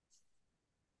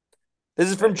 This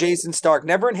is from Jason Stark.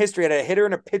 Never in history had a hitter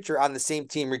and a pitcher on the same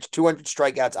team reach 200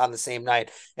 strikeouts on the same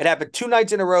night. It happened 2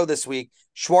 nights in a row this week.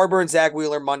 Schwarber and Zach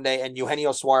Wheeler Monday, and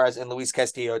Eugenio Suarez and Luis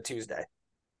Castillo Tuesday.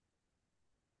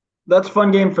 That's a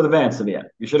fun game for the Vans to be at.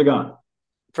 You should have gone.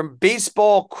 From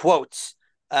Baseball Quotes.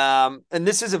 And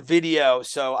this is a video,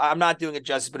 so I'm not doing it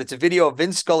justice, but it's a video of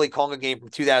Vince Scully calling a game from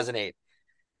 2008.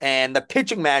 And the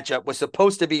pitching matchup was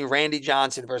supposed to be Randy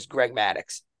Johnson versus Greg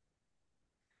Maddux.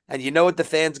 And you know what the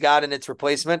fans got in its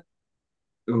replacement?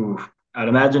 Ooh, I'd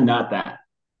imagine not that.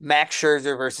 Max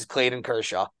Scherzer versus Clayton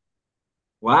Kershaw.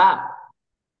 Wow.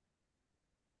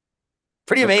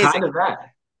 Pretty amazing. Kind of that.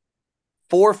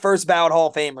 4 first ballot Hall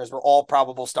of Famers were all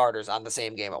probable starters on the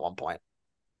same game at one point.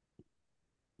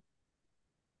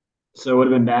 So it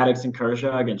would have been Maddux and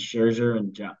Kershaw against Scherzer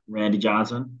and Randy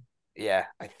Johnson. Yeah,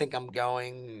 I think I'm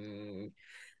going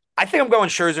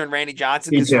Scherzer and Randy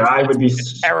Johnson. Me too. I would be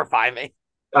terrify me.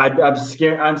 I'm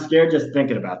scared. I'm scared just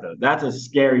thinking about those. That's a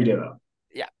scary duo.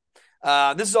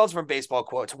 Yeah. This is also from Baseball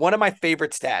Quotes. One of my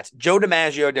favorite stats: Joe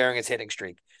DiMaggio during his hitting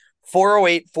streak.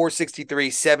 408, 463,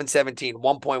 717,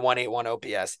 1.181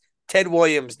 OPS. Ted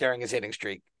Williams during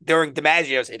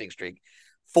DiMaggio's hitting streak,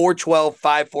 412,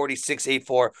 540,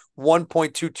 684,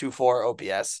 1.224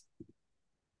 OPS.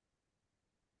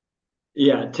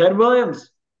 Yeah, Ted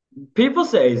Williams. People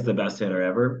say he's the best hitter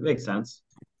ever. Makes sense.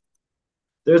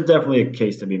 There's definitely a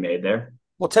case to be made there.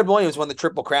 Well, Ted Williams won the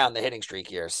Triple Crown the hitting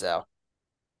streak year, so.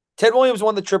 Ted Williams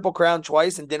won the Triple Crown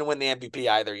twice and didn't win the MVP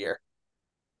either year.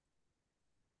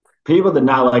 People did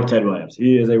not like Ted Williams.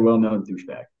 He is a well-known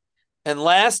douchebag. And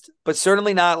last, but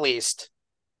certainly not least,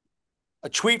 a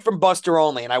tweet from Buster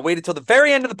Only, and I waited till the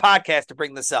very end of the podcast to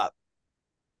bring this up.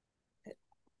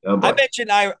 Oh,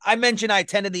 I mentioned I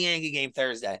attended the Yankee game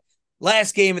Thursday.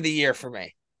 Last game of the year for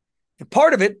me. And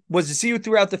part of it was to see you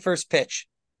threw out the first pitch.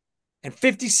 And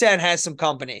 50 Cent has some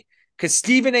company because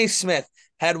Stephen A. Smith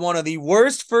had one of the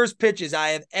worst first pitches I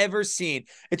have ever seen.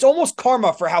 It's almost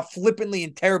karma for how flippantly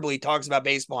and terribly he talks about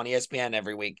baseball on ESPN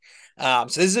every week. So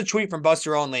this is a tweet from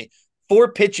Buster Only.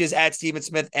 4 pitches at Stephen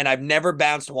Smith, and I've never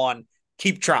bounced one.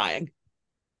 Keep trying.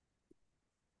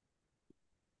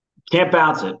 Can't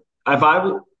bounce it.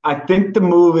 I think the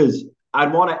move is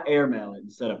I'd want to airmail it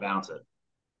instead of bounce it.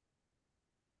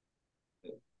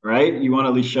 Right? You want to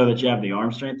at least show that you have the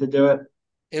arm strength to do it.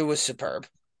 It was superb.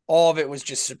 All of it was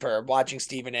just superb. Watching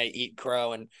Stephen A. eat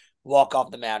crow and walk off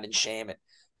the mound in shame, it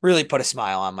really put a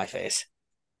smile on my face.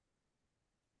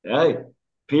 Hey,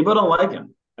 people don't like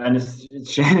him. And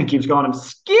Shannon keeps calling him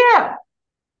Skip.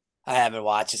 I haven't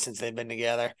watched it since they've been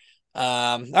together.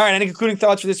 All right, any concluding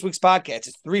thoughts for this week's podcast?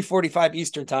 It's 3:45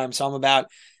 Eastern time, so I'm about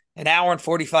an hour and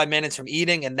 45 minutes from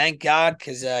eating, and thank God,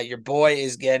 because your boy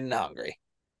is getting hungry.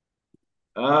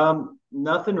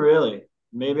 Nothing really.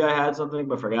 Maybe I had something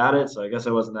but forgot it, so I guess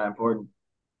it wasn't that important.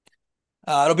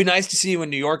 It'll be nice to see you in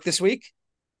New York this week.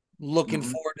 Looking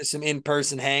forward to some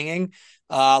in-person hanging.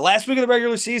 Last week of the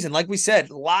regular season, like we said,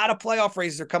 a lot of playoff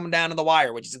races are coming down to the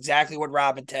wire, which is exactly what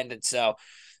Rob intended. So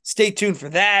stay tuned for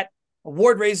that.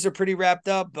 Award races are pretty wrapped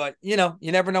up, but you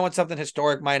never know when something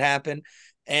historic might happen.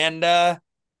 And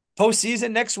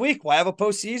postseason next week, we'll have a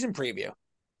postseason preview.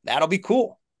 That'll be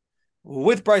cool.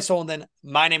 With Bryce Holden,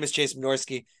 my name is Chase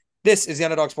Minorski. This is the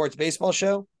Underdog Sports Baseball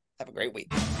Show. Have a great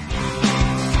week.